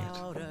actors doing it.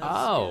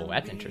 Oh,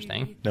 that's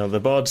interesting. Now, the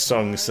bard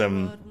songs,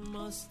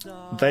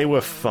 they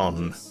were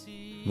fun,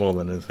 more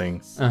than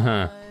anything.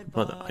 Uh-huh.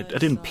 But I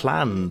didn't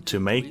plan to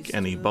make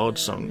any bard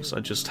songs.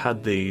 I just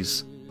had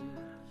these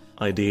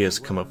ideas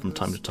come up from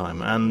time to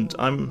time, and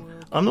I'm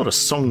not a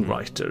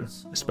songwriter,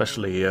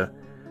 especially a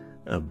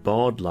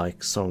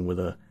bard-like song with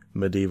a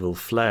medieval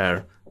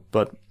flair,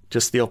 but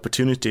just the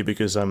opportunity,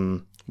 because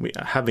having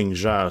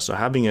Zhao, so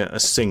having a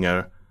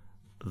singer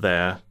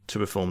there to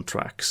perform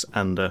tracks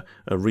and a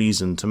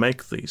reason to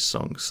make these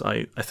songs.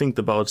 I think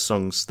the bard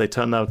songs, they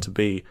turned out to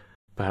be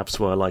perhaps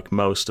what I like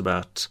most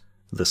about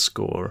the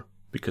score,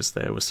 because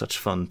they were such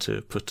fun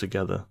to put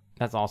together.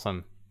 That's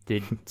awesome.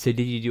 Did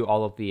you do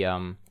all of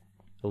the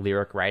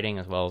lyric writing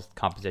as well as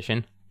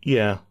composition?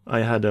 Yeah, I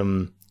had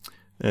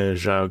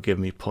Zhao give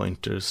me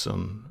pointers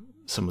on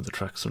some of the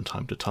tracks from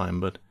time to time,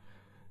 but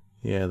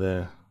yeah,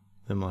 they're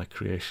my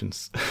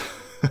creations.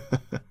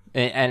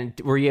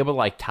 and were you able to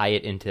like tie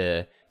it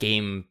into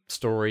game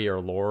story or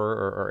lore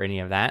or any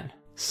of that?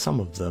 Some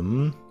of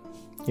them.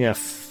 Yeah,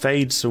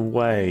 Fades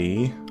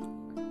Away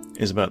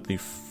is about the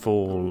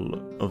fall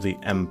of the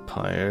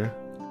Empire.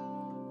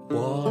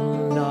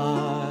 One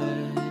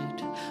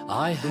night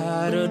I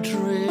had a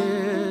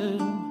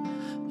dream.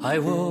 I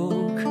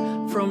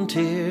woke from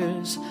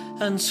tears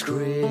and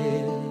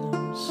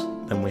screams.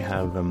 Then we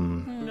have,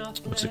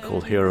 what's it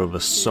called, Hero of a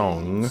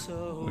Song,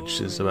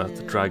 which is about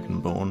the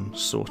Dragonborn,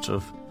 sort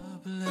of.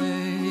 A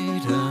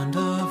blade and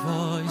a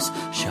voice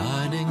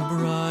shining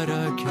bright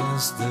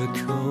against the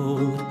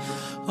code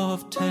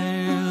of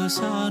tales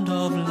and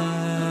of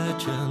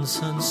legends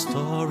and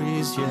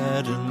stories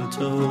yet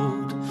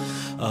untold.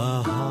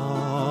 A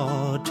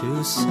heart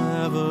to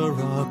sever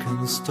rock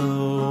and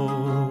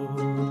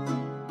stone.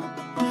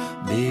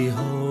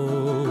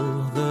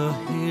 Behold the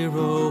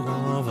hero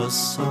of a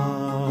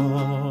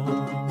song.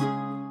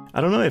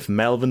 I don't know if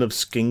Melvin of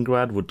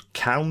Skingrad would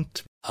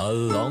count. A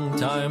long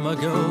time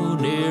ago,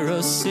 near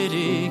a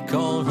city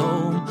called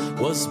home,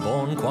 was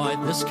born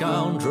quite the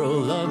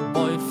scoundrel, a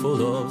boy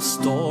full of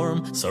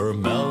storm. Sir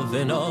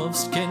Melvin of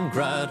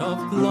Skingrad,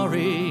 of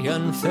glory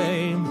and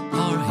fame,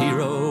 our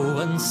hero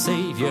and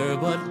savior,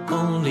 but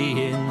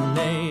only in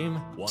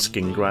name.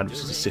 Skingrad, which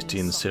is a city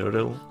in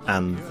Cyrodiil,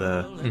 and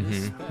the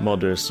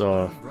modders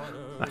are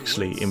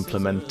actually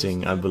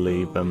implementing, I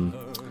believe,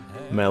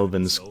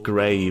 Melvin's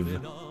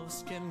grave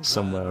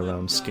somewhere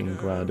around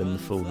Skingrad in the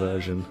full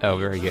version. Oh,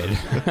 very good.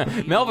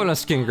 Melvin of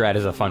Skingrad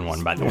is a fun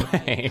one, by the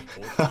way.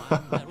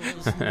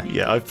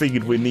 Yeah, I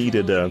figured we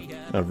needed a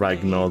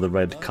Ragnar the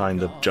Red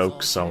kind of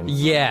joke song.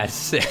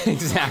 Yes,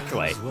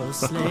 exactly.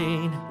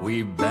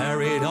 We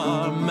buried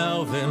our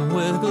Melvin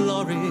with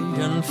glory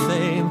and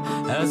fame,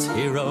 as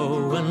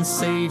hero and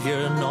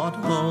savior, not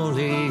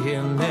only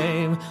in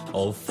name.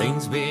 All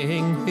things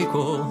being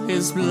equal,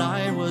 his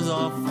blood was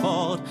our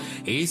fault.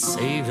 He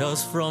saved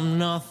us from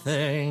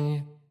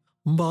nothing,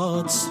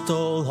 but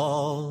stole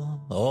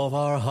all of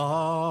our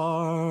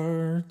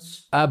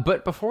hearts.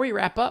 But before we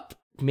wrap up,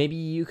 maybe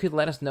you could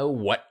let us know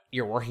what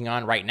you're working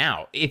on right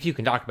now, if you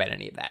can talk about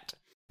any of that.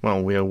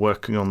 Well, we are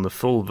working on the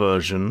full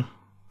version,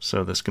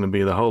 so there's going to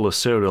be the whole of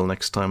Cyrodiil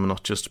next time, and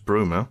not just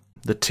Bruma.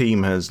 The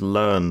team has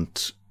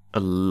learned a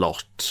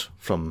lot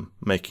from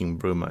making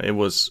Bruma. It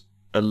was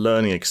a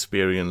learning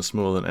experience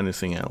more than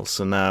anything else,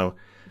 and now,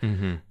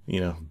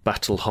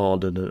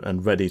 battle-hardened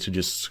and ready to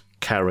just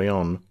carry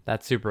on.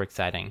 That's super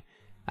exciting.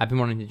 I've been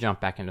wanting to jump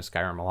back into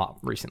Skyrim a lot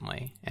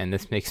recently, and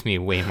this makes me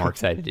way more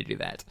excited to do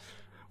that.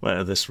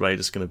 Well, at this rate,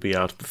 it's going to be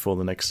out before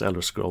the next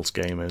Elder Scrolls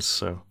game is,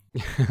 so...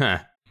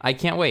 I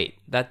can't wait.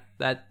 That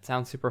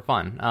sounds super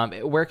fun.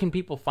 Where can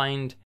people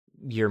find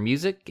your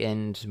music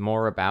and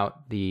more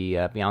about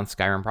the Beyond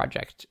Skyrim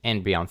project,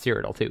 and Beyond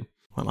Cyrodiil, too?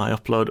 Well, I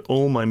upload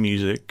all my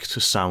music to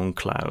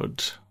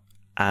SoundCloud,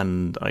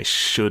 and I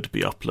should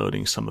be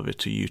uploading some of it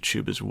to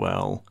YouTube as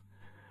well.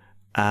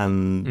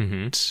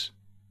 And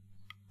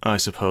I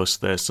suppose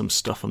there's some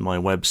stuff on my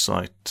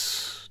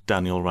website,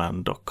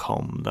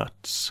 danielrand.com,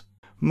 that's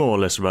more or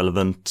less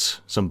relevant,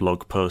 some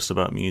blog posts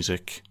about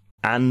music.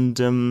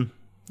 And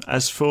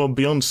as for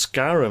Beyond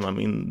Skyrim, I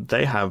mean,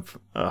 they have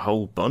a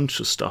whole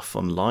bunch of stuff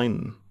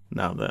online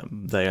now,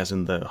 they as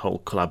in the whole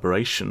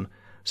collaboration.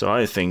 So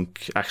I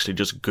think actually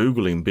just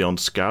Googling Beyond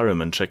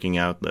Skyrim and checking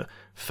out the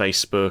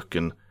Facebook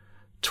and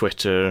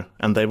Twitter,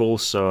 and they've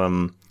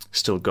also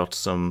still got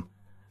some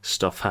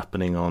stuff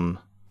happening on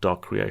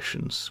Dark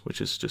Creations,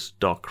 which is just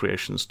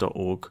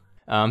darkcreations.org.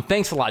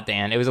 Thanks a lot,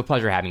 Dan. It was a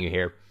pleasure having you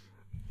here.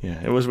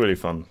 Yeah, it was really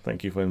fun.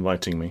 Thank you for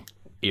inviting me.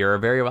 You're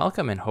very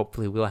welcome, and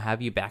hopefully we'll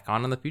have you back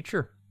on in the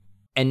future.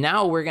 And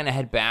now we're going to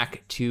head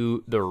back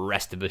to the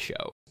rest of the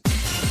show.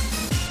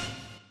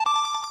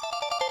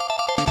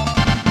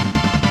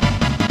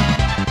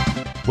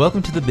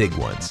 Welcome to The Big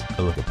Ones,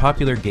 a look at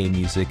popular game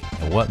music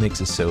and what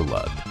makes us so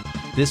loved.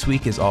 This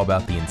week is all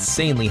about the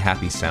insanely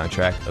happy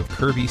soundtrack of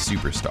Kirby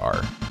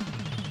Superstar.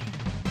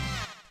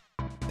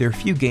 There are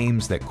few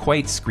games that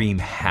quite scream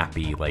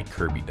happy like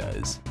Kirby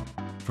does.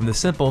 From the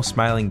simple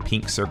smiling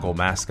pink circle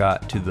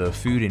mascot to the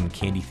food and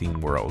candy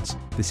themed worlds,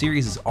 the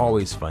series is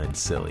always fun and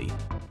silly.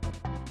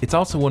 It's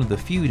also one of the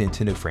few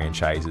Nintendo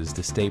franchises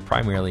to stay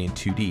primarily in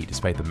 2D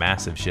despite the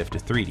massive shift to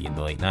 3D in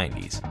the late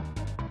 90s.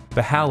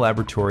 But HAL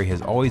Laboratory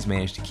has always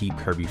managed to keep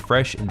Kirby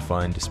fresh and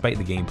fun despite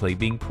the gameplay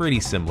being pretty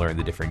similar in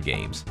the different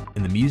games,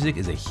 and the music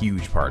is a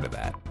huge part of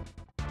that.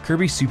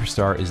 Kirby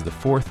Superstar is the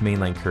fourth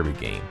mainline Kirby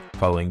game,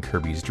 following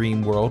Kirby's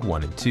Dream World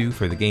 1 and 2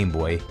 for the Game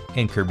Boy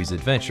and Kirby's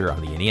Adventure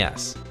on the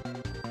NES.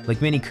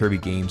 Like many Kirby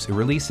games, it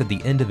released at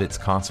the end of its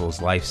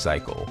console's life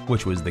cycle,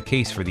 which was the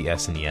case for the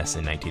SNES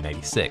in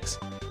 1996.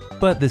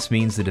 But this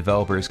means the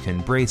developers can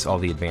embrace all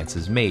the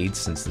advances made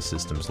since the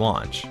system's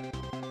launch.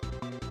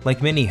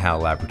 Like many HAL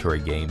Laboratory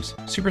games,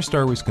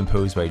 Superstar was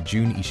composed by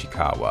Jun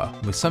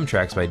Ishikawa, with some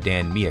tracks by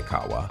Dan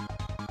Miyakawa.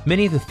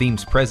 Many of the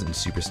themes present in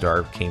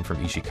Superstar came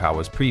from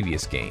Ishikawa's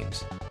previous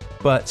games,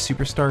 but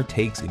Superstar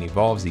takes and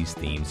evolves these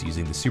themes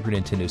using the Super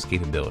Nintendo's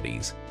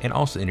capabilities, and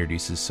also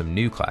introduces some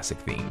new classic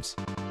themes.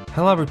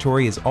 HAL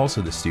Laboratory is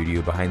also the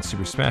studio behind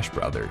Super Smash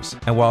Bros.,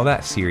 and while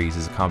that series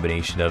is a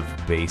combination of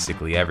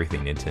basically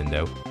everything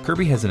Nintendo,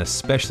 Kirby has an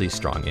especially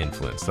strong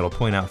influence that I'll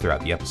point out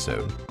throughout the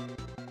episode.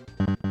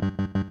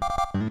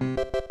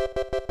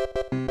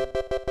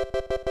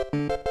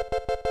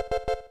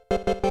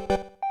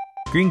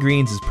 Green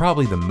Greens is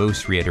probably the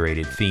most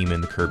reiterated theme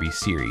in the Kirby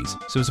series,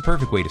 so it's a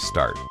perfect way to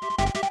start.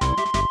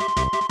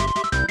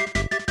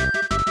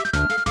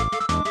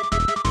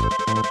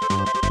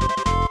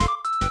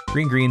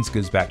 Green Greens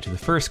goes back to the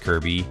first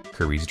Kirby,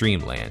 Kirby's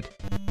Dream Land.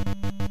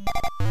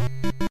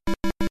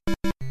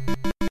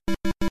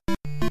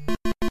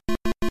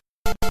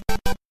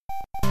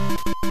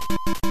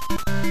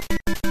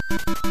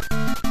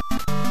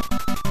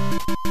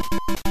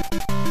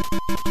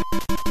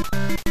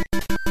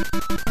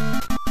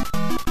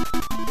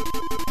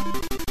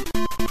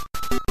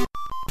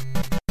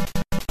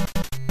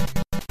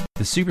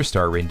 The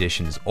Superstar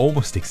rendition is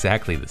almost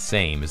exactly the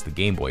same as the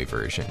Game Boy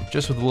version,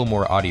 just with a little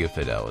more audio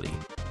fidelity.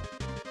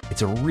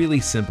 It's a really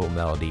simple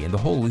melody, and the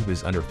whole loop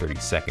is under 30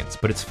 seconds,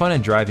 but it's fun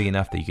and driving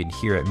enough that you can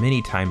hear it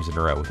many times in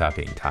a row without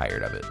getting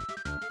tired of it.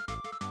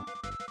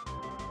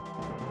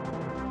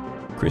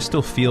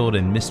 Crystal Field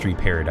and Mystery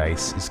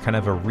Paradise is kind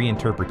of a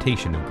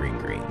reinterpretation of Green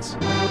Greens.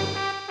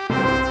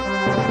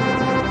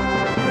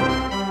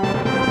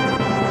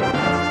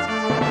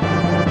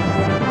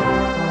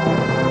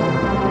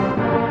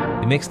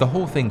 It makes the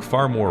whole thing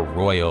far more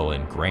royal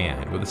and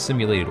grand with a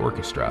simulated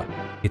orchestra.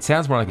 It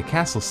sounds more like a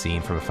castle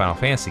scene from a Final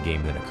Fantasy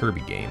game than a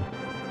Kirby game.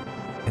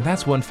 And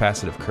that's one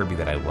facet of Kirby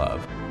that I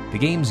love. The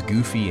game's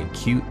goofy and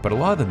cute, but a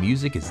lot of the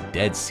music is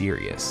dead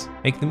serious.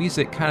 Make the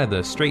music kind of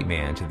the straight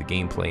man to the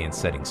gameplay and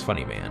settings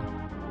funny man.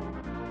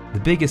 The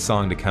biggest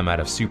song to come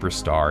out of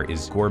Superstar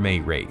is Gourmet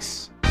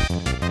Race.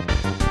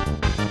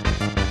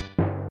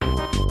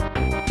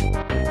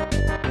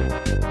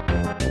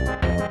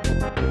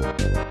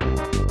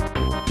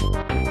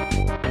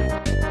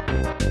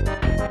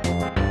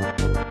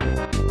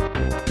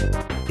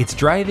 It's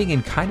driving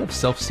and kind of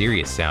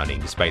self-serious sounding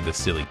despite the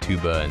silly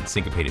tuba and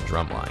syncopated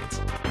drum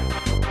lines.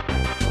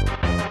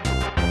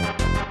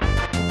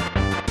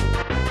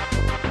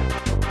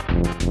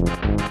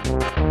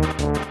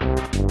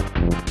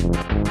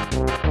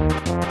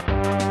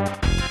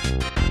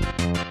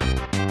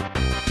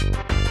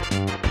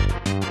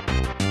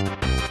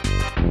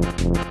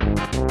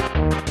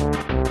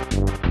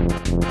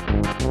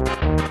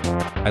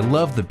 I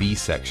love the B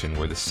section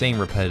where the same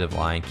repetitive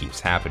line keeps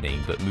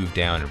happening, but move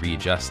down and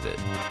readjust it.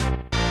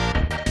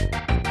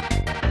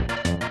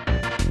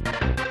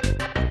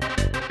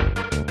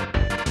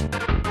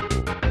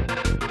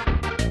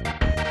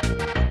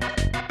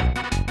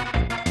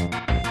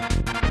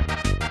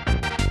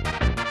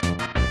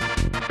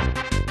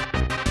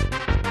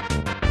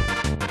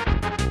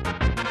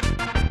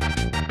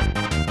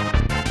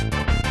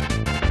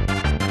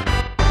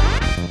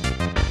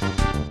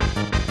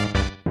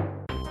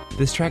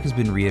 This track has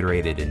been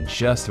reiterated in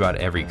just about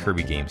every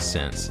Kirby game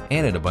since,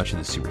 and in a bunch of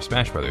the Super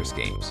Smash Bros.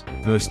 Games,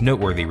 the most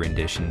noteworthy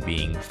rendition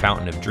being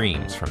Fountain of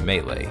Dreams from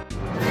Melee.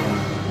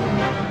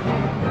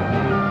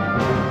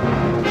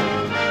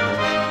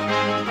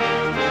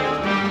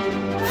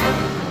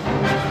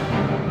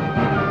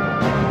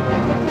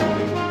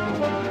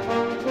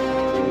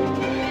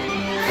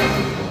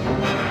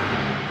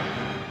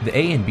 The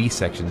A and B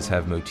sections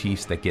have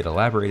motifs that get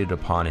elaborated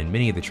upon in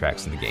many of the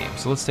tracks in the game,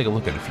 so let's take a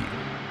look at a few.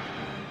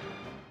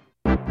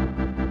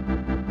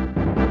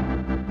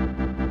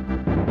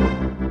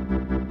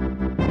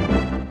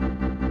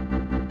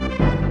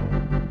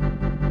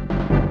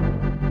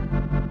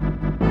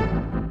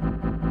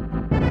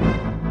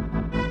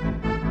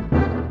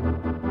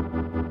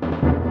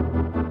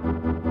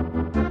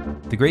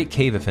 The Great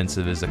Cave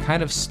Offensive is a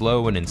kind of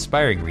slow and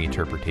inspiring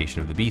reinterpretation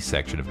of the B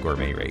section of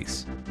Gourmet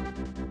Race.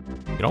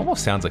 It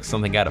almost sounds like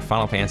something out of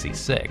Final Fantasy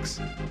VI.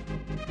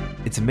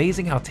 It's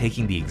amazing how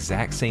taking the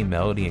exact same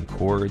melody and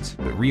chords,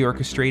 but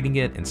reorchestrating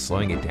it and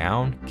slowing it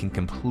down can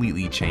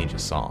completely change a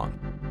song.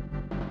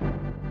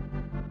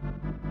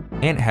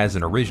 And it has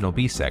an original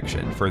B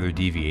section, further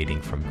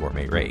deviating from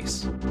Gourmet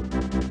Race.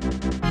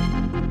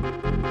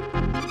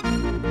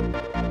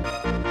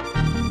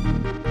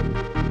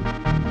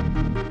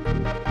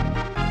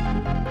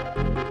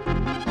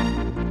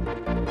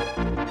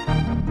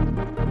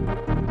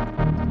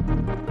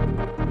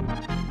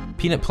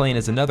 Peanut Plain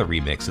is another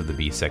remix of the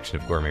B section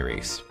of Gourmet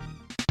Race.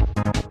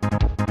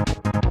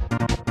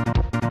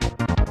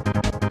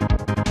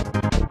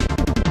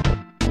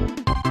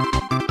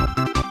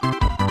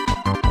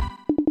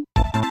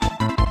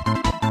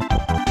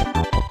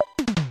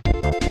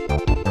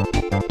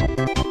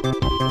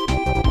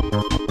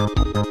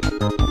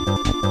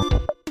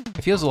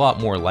 It feels a lot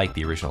more like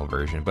the original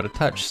version, but a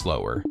touch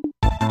slower.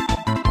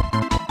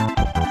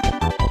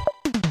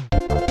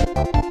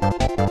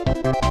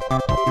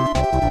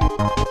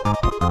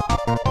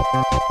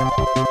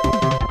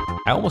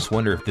 I almost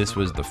wonder if this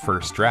was the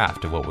first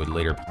draft of what would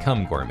later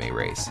become Gourmet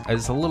Race,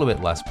 as it's a little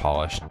bit less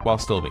polished while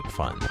still being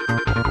fun.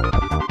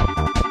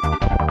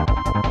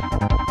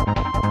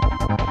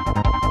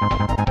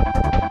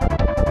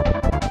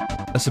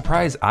 A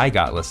surprise I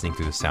got listening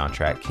through the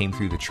soundtrack came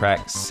through the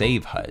track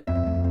Save Hut.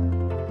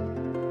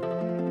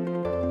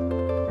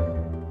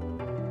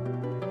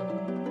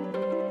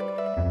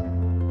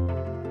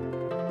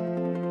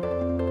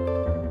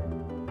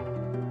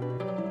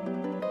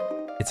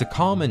 It's a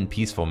calm and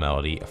peaceful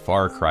melody, a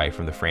far cry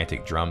from the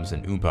frantic drums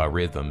and oompa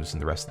rhythms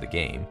in the rest of the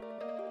game.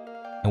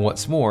 And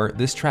what's more,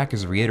 this track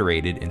is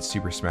reiterated in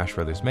Super Smash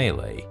Bros.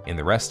 Melee, in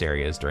the rest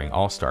areas during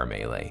All-Star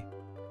Melee.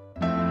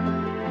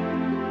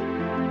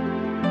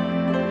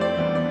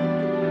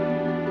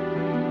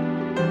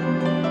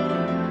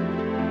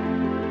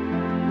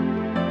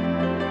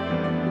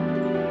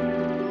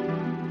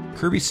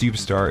 Kirby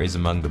Superstar is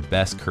among the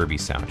best Kirby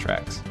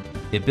soundtracks.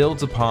 It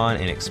builds upon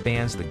and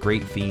expands the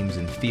great themes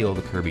and feel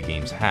the Kirby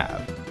games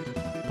have.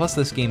 Plus,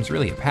 this game's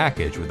really a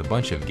package with a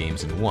bunch of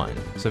games in one,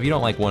 so if you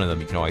don't like one of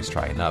them, you can always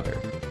try another.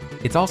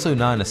 It's also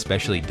not an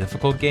especially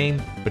difficult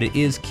game, but it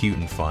is cute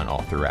and fun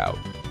all throughout.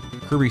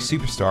 Kirby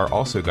Superstar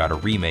also got a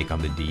remake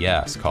on the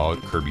DS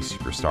called Kirby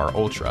Superstar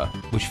Ultra,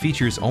 which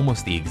features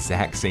almost the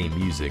exact same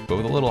music but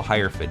with a little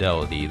higher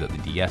fidelity that the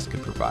DS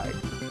could provide.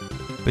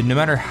 But no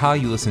matter how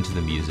you listen to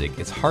the music,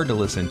 it's hard to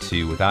listen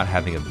to without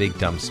having a big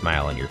dumb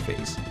smile on your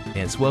face, and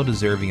it's well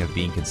deserving of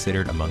being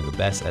considered among the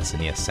best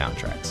SNES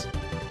soundtracks.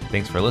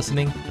 Thanks for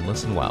listening, and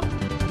listen well.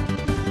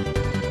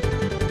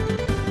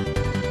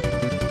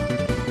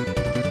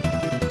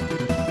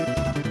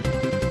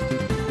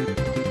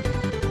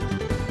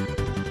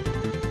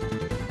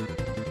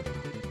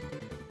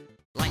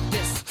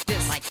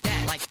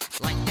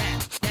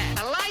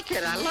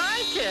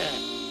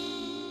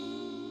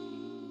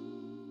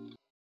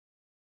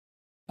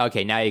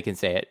 Okay, now you can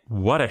say it.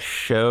 What a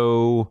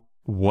show.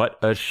 What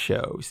a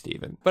show,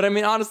 Steven. But I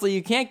mean, honestly,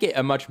 you can't get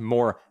a much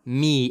more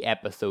me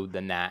episode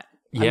than that.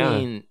 Yeah. I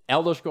mean,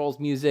 Elder Scrolls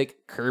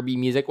music, Kirby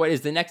music. What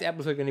is the next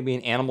episode going to be?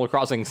 An Animal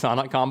Crossing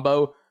Sonic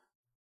combo?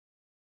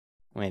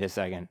 Wait a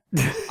second.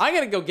 I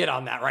got to go get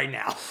on that right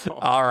now.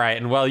 All right.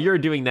 And while you're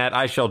doing that,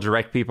 I shall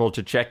direct people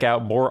to check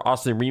out more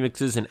awesome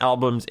remixes and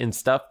albums and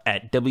stuff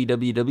at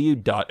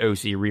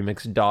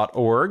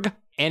www.ocremix.org.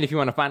 And if you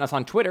want to find us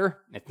on Twitter,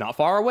 it's not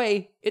far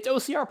away. It's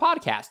OCR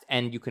Podcast.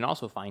 And you can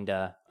also find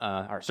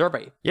our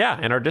survey. Yeah,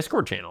 and our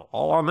Discord channel,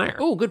 all on there.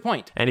 Oh, good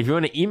point. And if you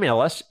want to email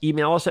us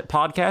at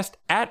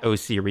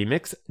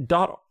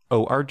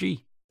podcast@ocremix.org.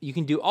 You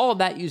can do all of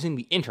that using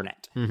the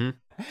internet. Mm-hmm.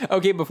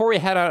 Okay, before we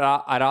head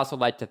out, I'd also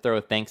like to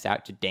throw thanks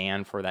out to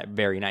Dan for that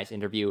very nice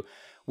interview,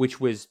 which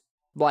was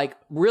like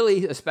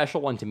really a special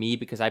one to me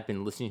because I've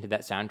been listening to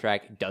that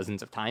soundtrack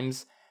dozens of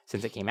times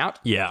since it came out.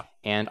 Yeah.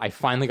 And I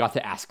finally got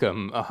to ask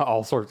him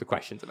all sorts of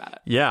questions about it.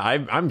 Yeah,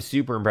 I'm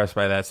super impressed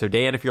by that. So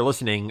Dan, if you're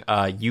listening,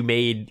 you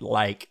made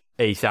like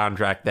a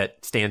soundtrack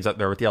that stands up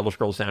there with the Elder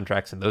Scrolls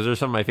soundtracks, and those are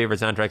some of my favorite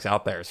soundtracks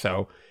out there.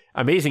 So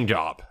amazing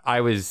job.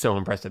 I was so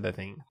impressed with that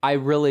thing. I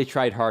really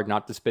tried hard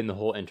not to spend the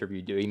whole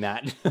interview doing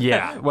that.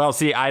 Yeah. Well,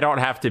 see, I don't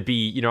have to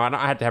be, I don't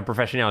have to have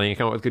professionality and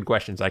come up with good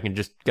questions. I can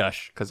just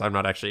gush because I'm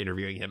not actually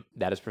interviewing him.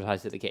 That is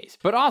precisely the case.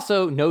 But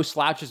also, no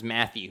slouches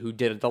Matthew, who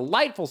did a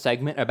delightful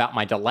segment about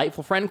my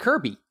delightful friend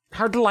Kirby.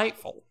 How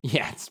delightful.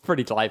 Yeah, it's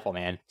pretty delightful,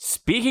 man.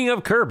 Speaking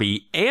of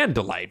Kirby and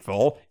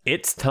delightful,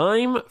 it's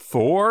time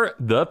for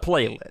the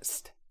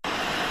playlist.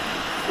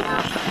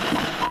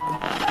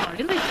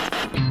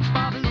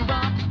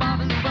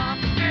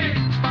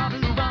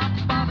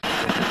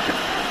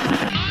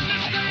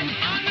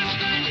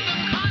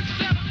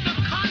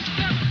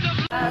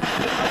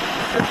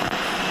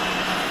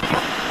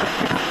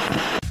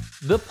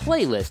 The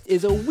Playlist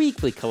is a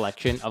weekly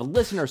collection of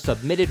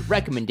listener-submitted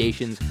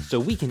recommendations so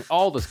we can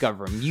all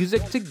discover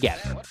music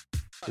together.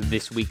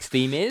 This week's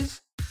theme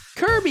is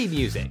Kirby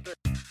music.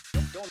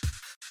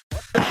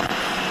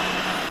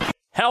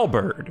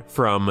 Hellbird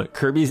from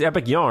Kirby's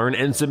Epic Yarn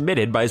and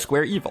submitted by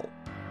Square Evil.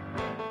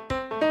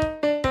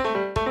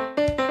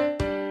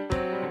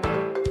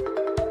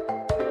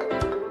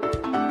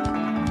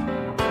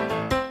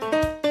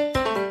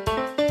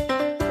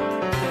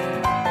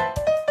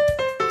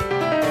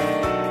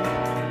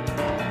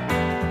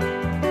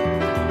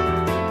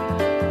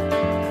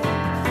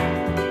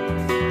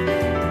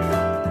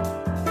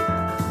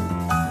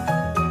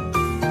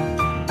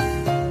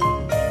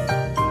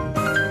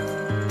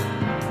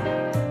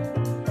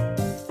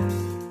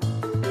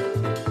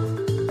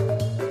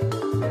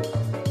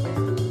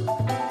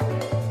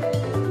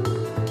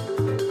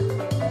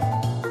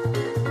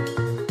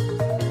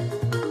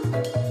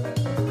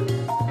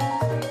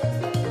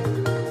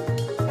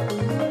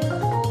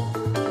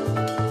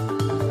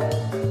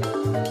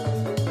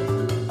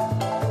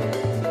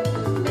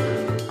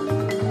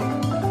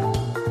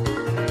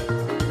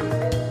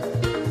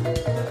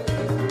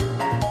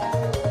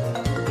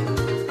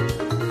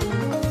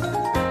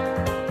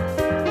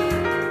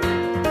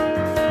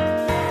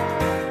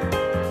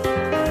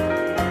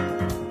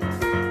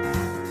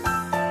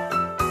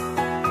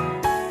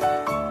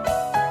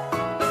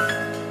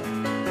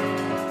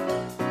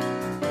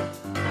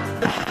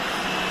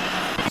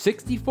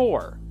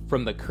 '64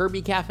 from the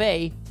Kirby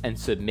Cafe and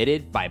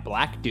submitted by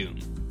Black Doom.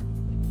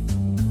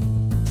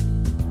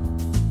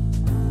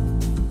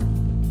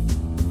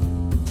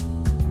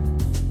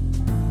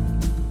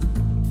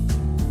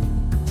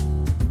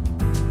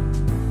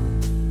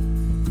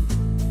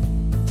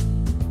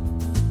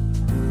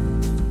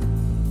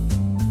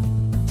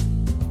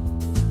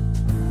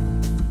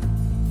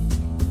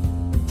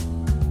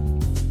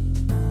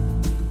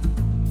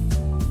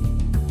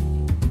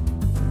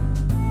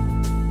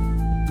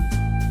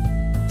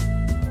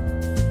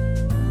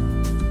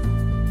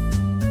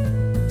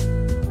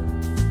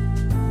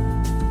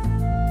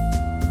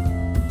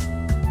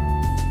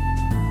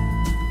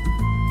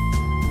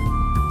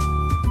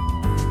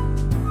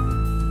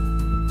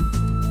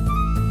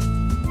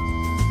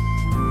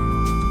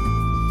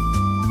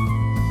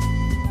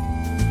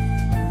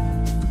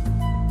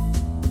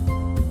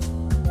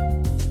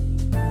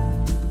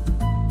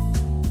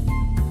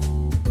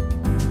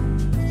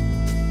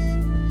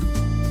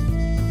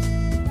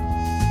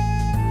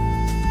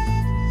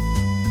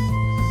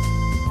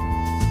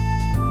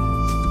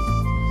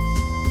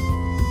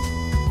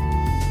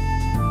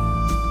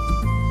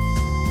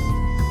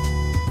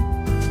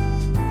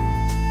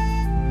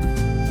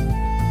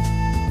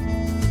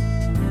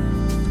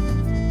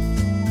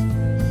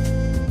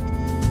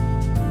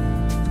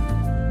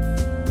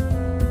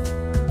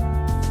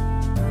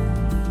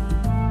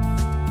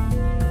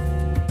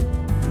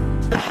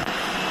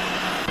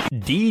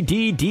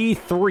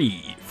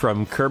 DDD3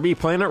 from Kirby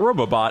Planet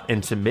Robobot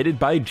and submitted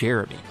by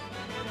Jeremy.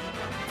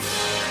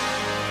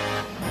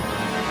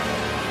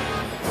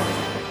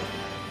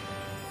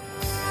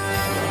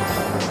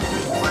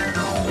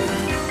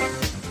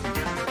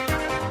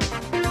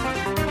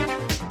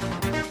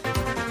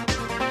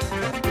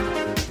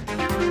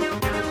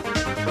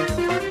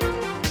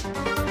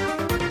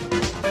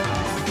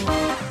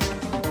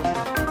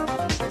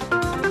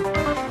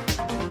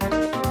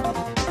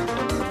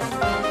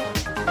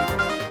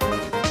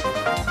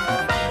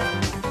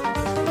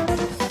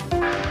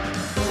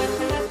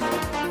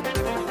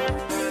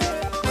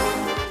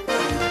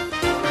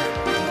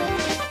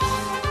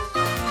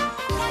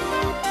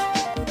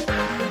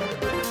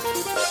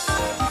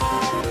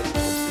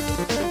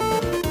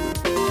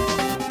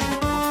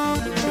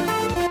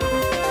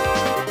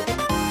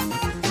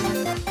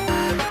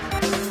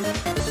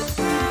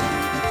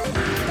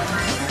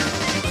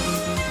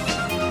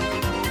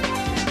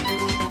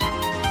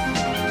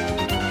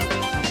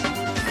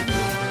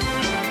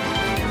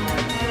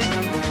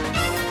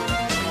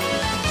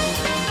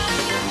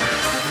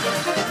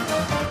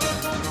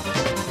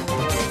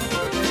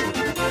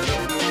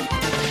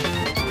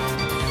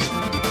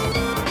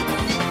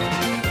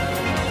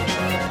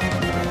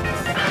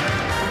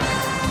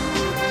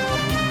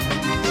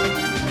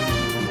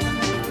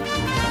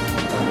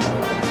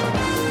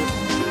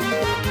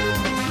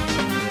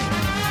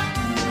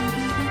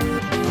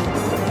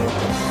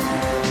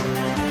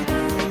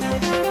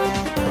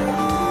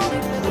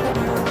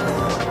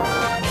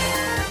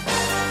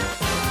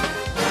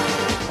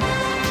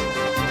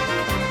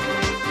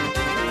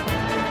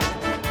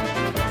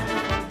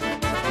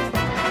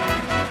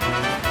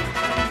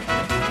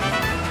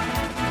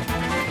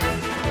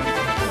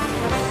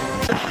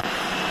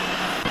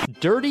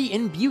 Dirty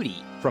and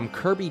Beauty from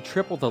Kirby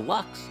Triple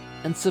Deluxe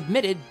and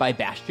submitted by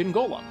Bastion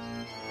Golem.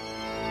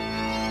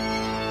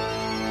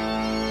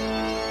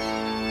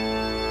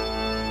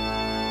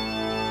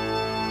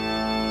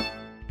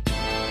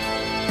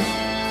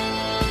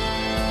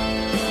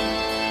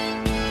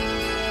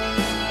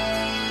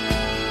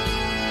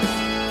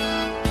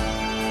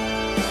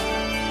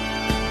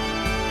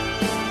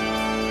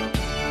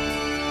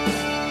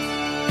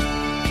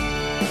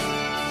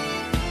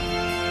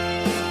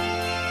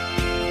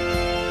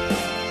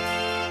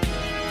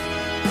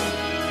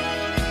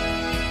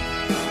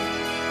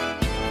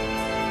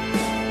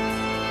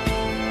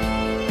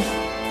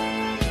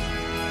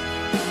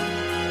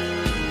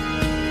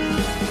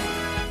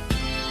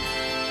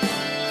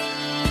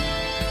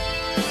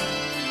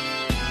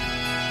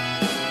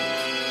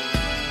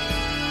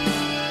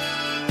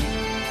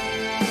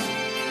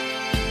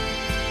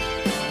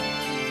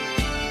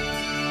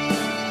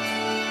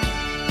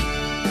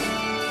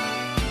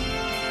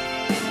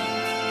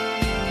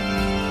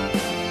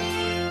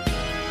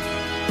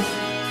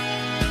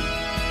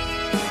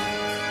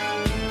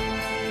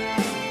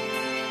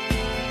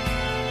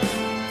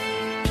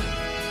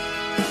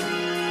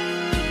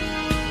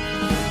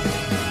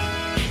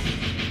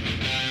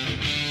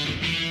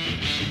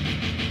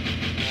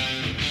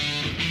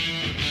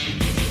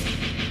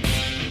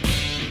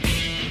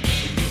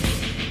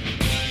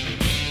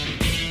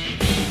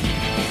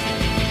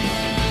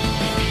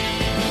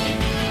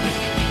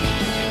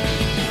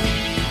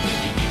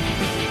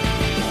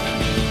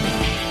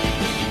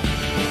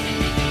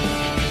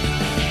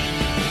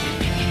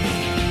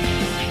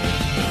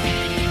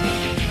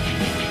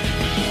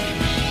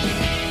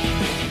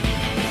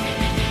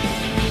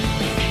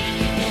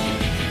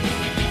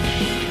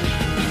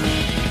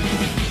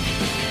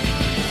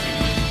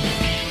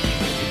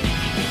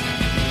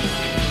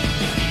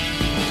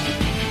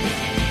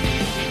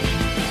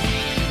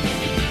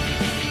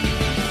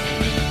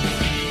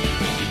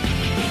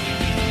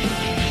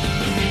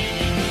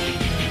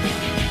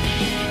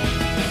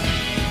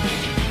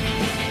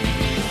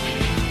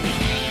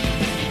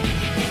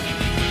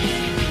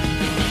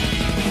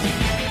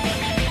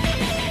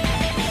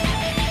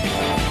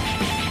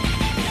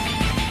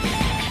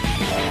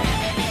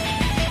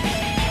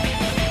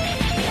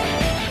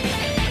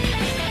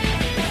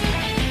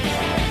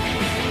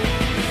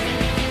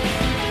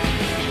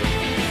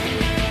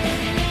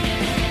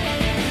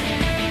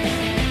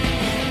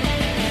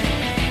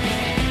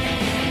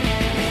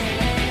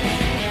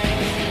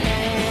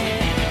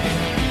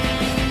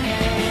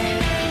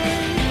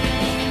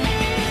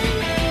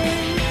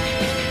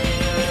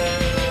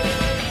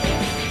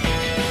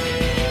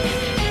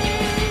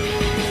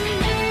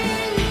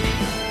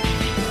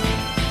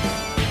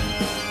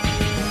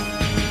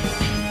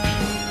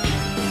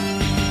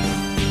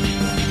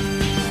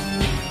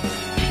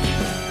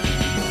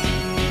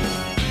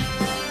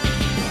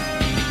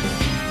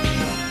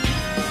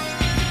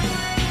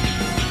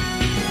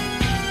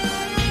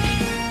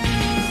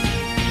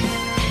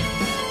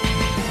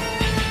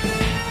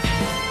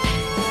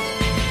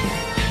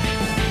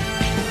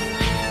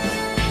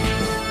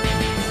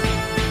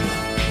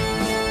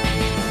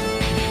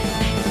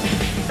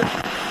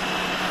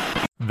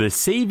 The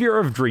Savior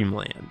of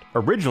Dreamland,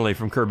 originally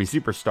from Kirby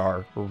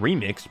Superstar,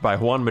 remixed by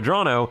Juan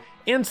Medrano,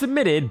 and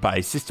submitted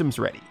by Systems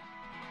Ready.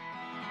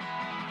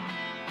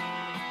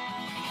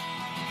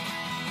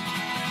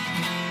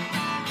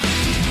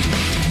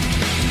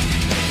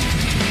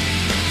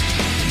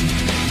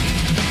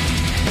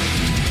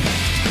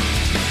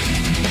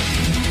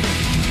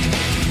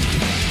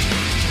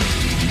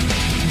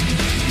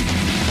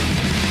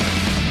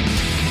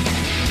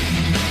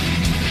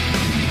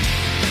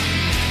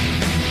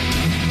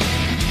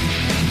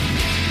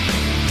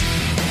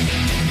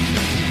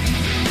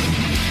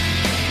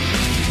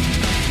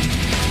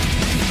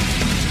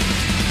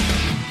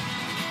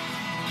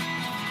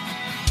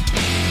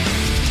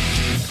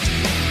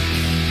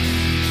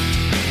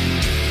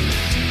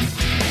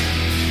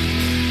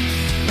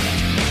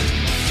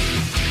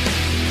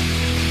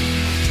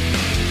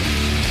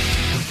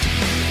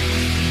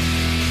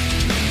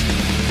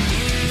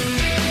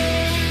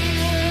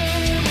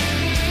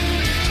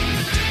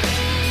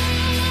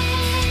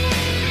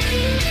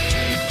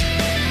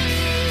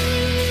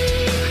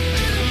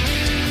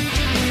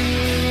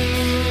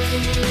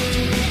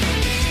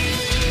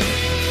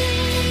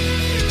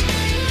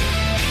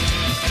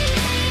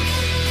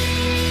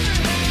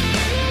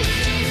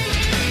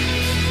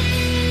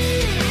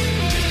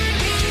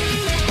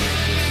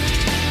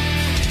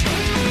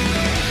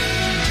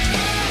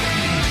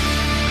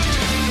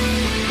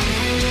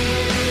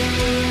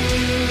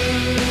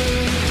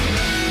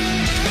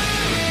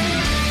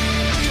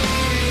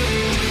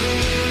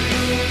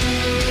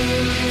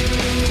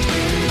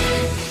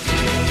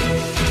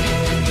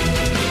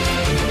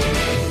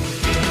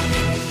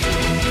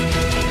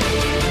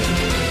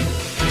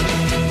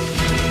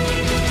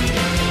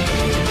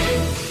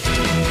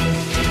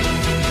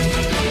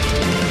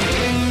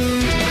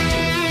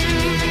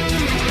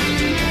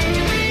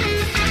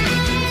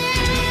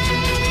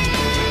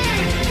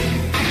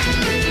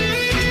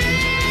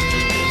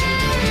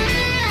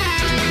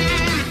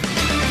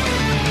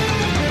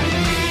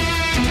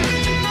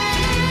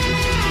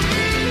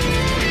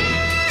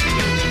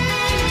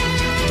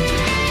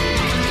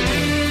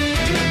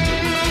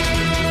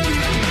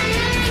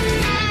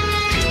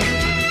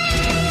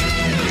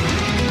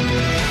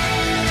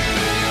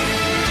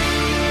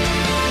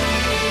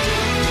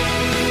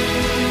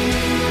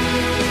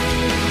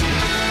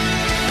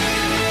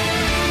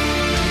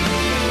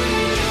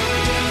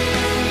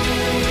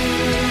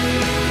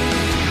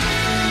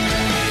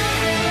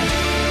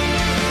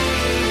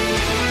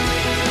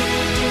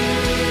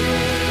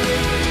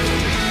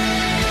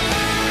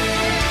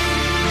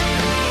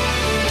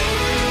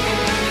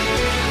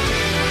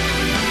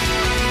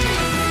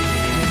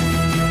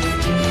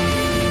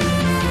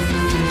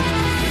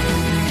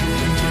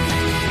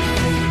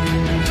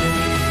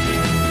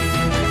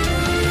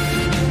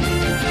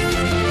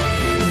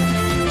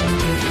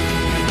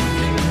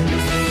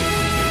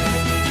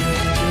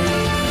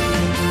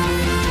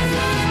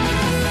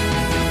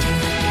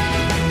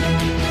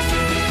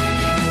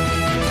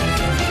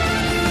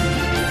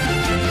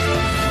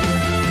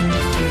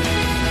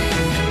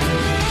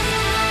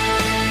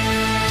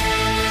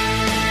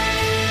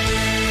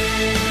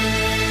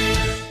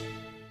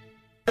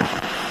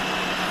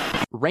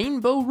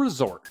 Rainbow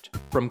Resort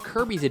from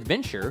Kirby's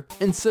Adventure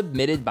and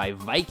submitted by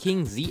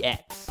Viking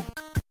ZX.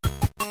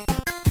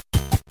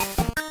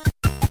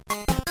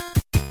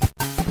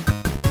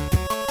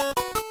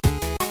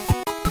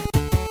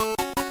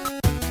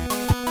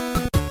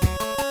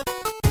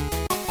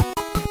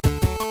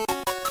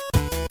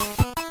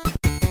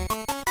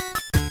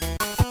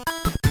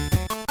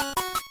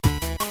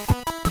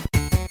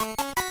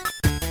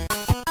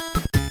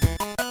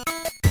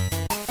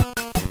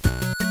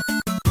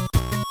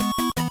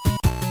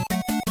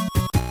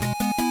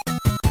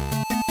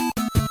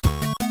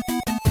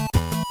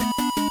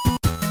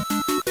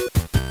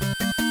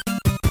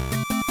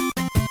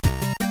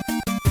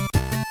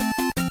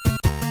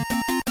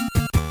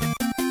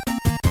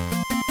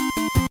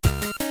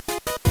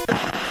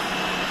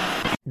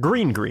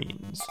 Green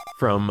Greens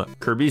from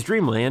Kirby's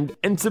Dream Land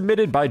and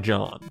submitted by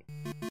John.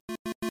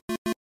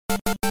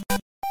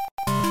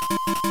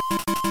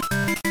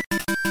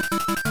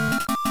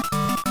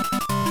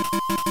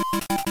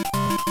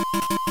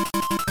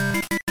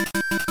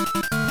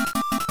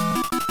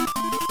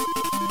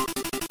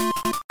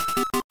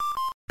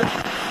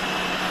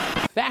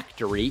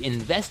 Factory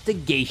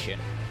Investigation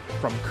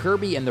from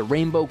Kirby and the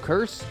Rainbow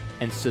Curse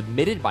and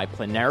submitted by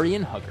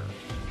Planarian Hugger.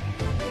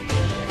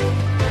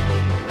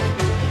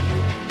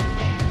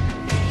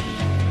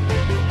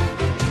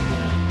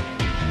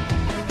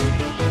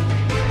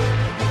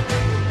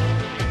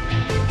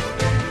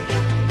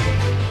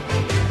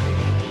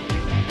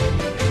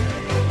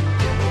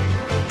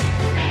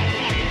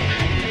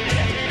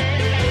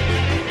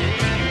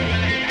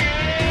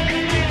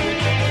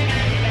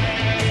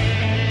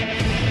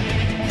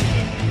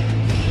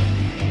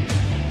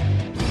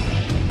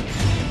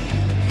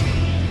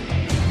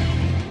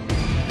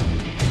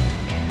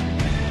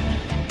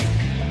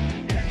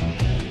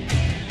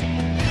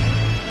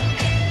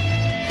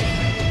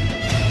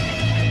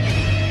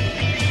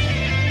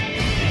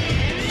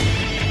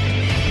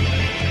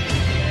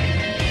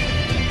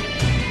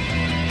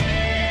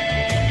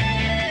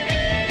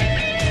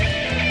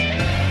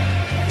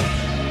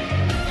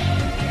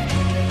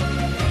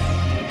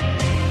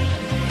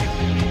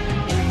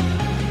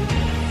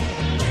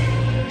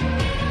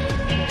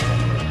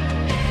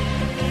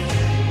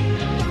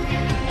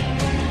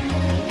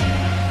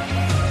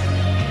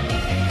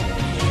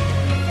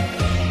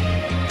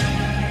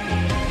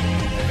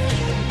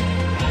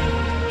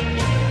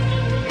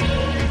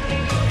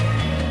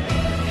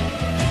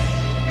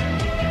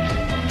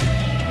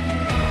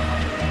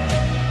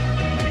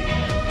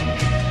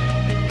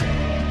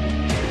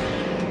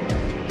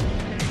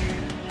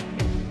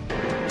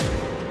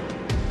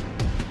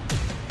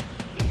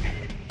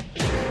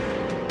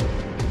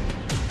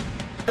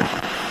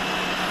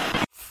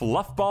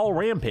 Fluffball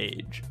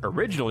Rampage,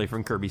 originally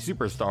from Kirby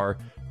Superstar,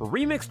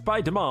 remixed by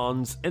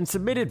Demons and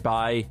submitted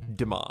by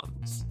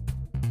Demons.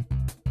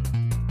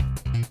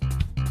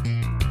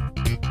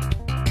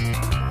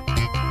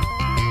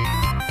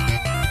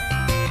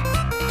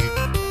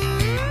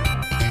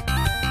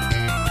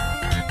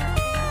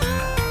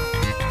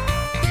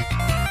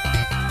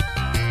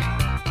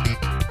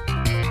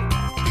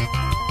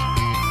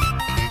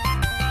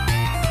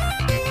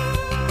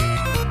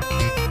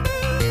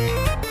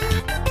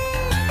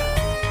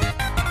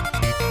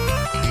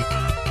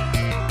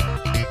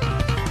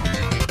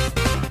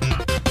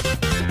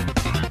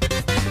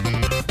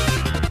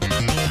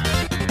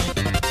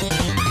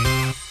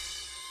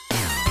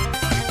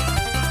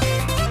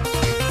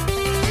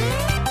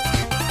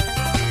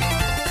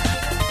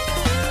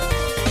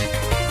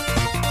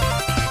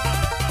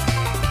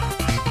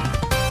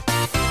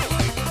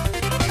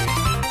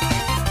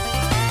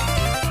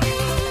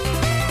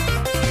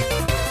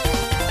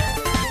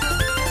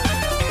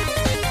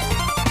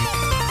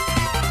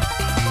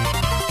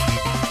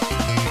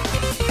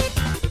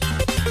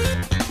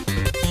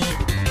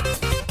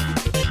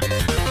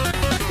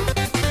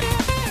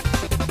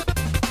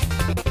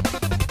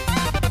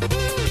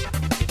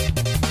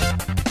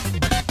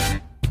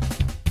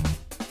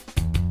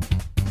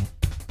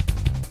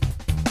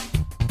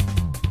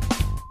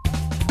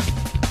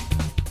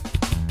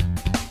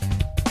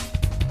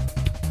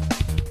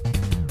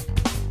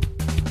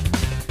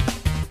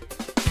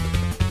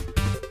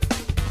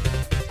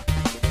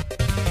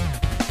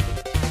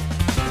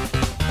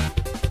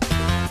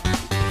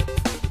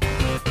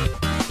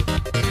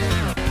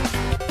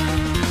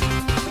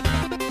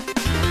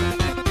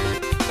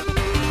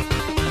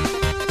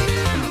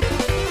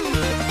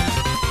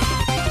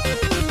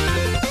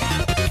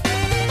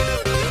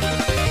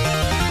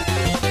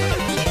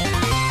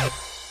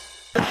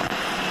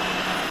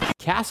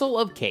 Castle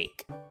of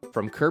Cake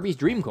from Kirby's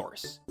Dream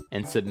Course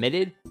and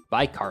submitted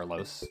by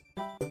Carlos.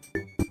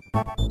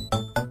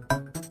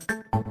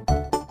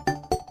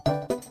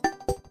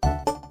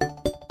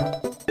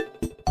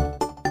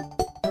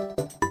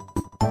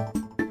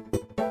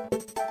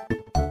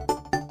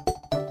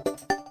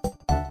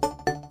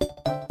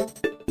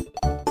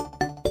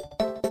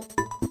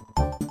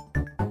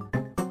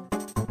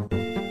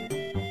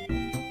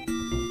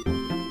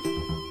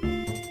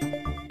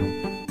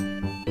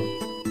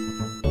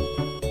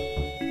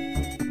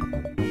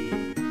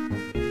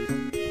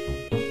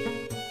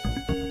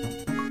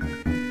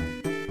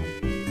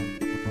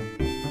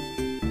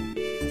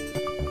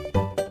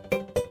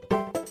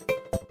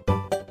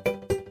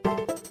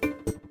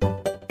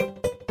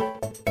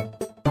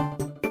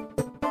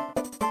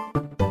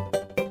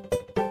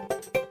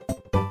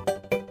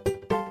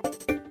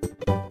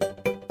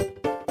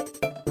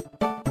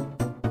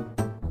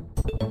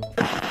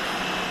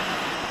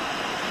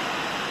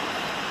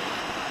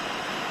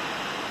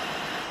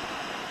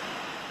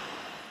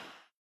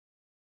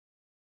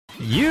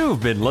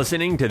 You've been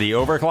listening to the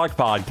Overclocked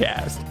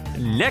Podcast.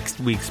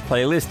 Next week's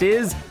playlist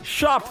is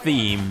Shop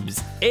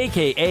Themes,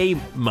 aka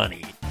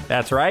Money.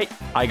 That's right,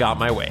 I got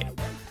my way.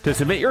 To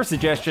submit your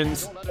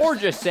suggestions, Or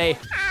just say,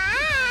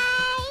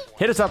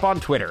 hit us up on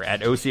Twitter at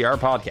OCR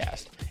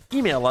Podcast.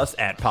 Email us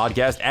at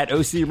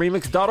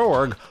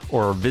podcast@ocremix.org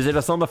or visit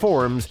us on the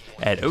forums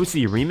at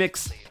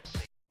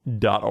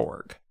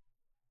ocremix.org.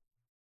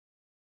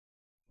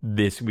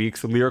 This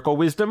week's lyrical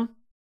wisdom: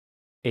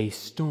 a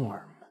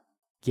storm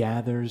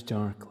gathers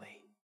darkly.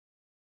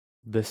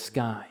 The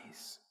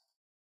skies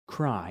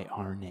cry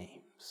our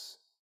names.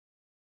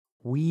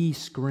 We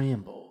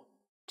scramble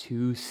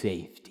to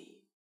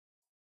safety.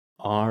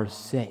 Our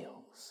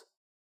sails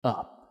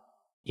up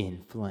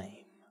in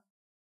flame.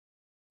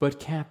 But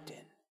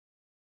Captain,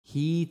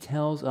 he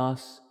tells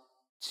us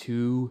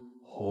to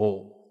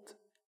hold.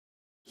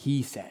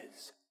 He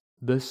says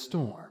the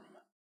storm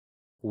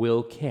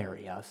will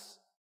carry us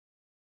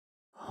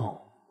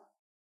home.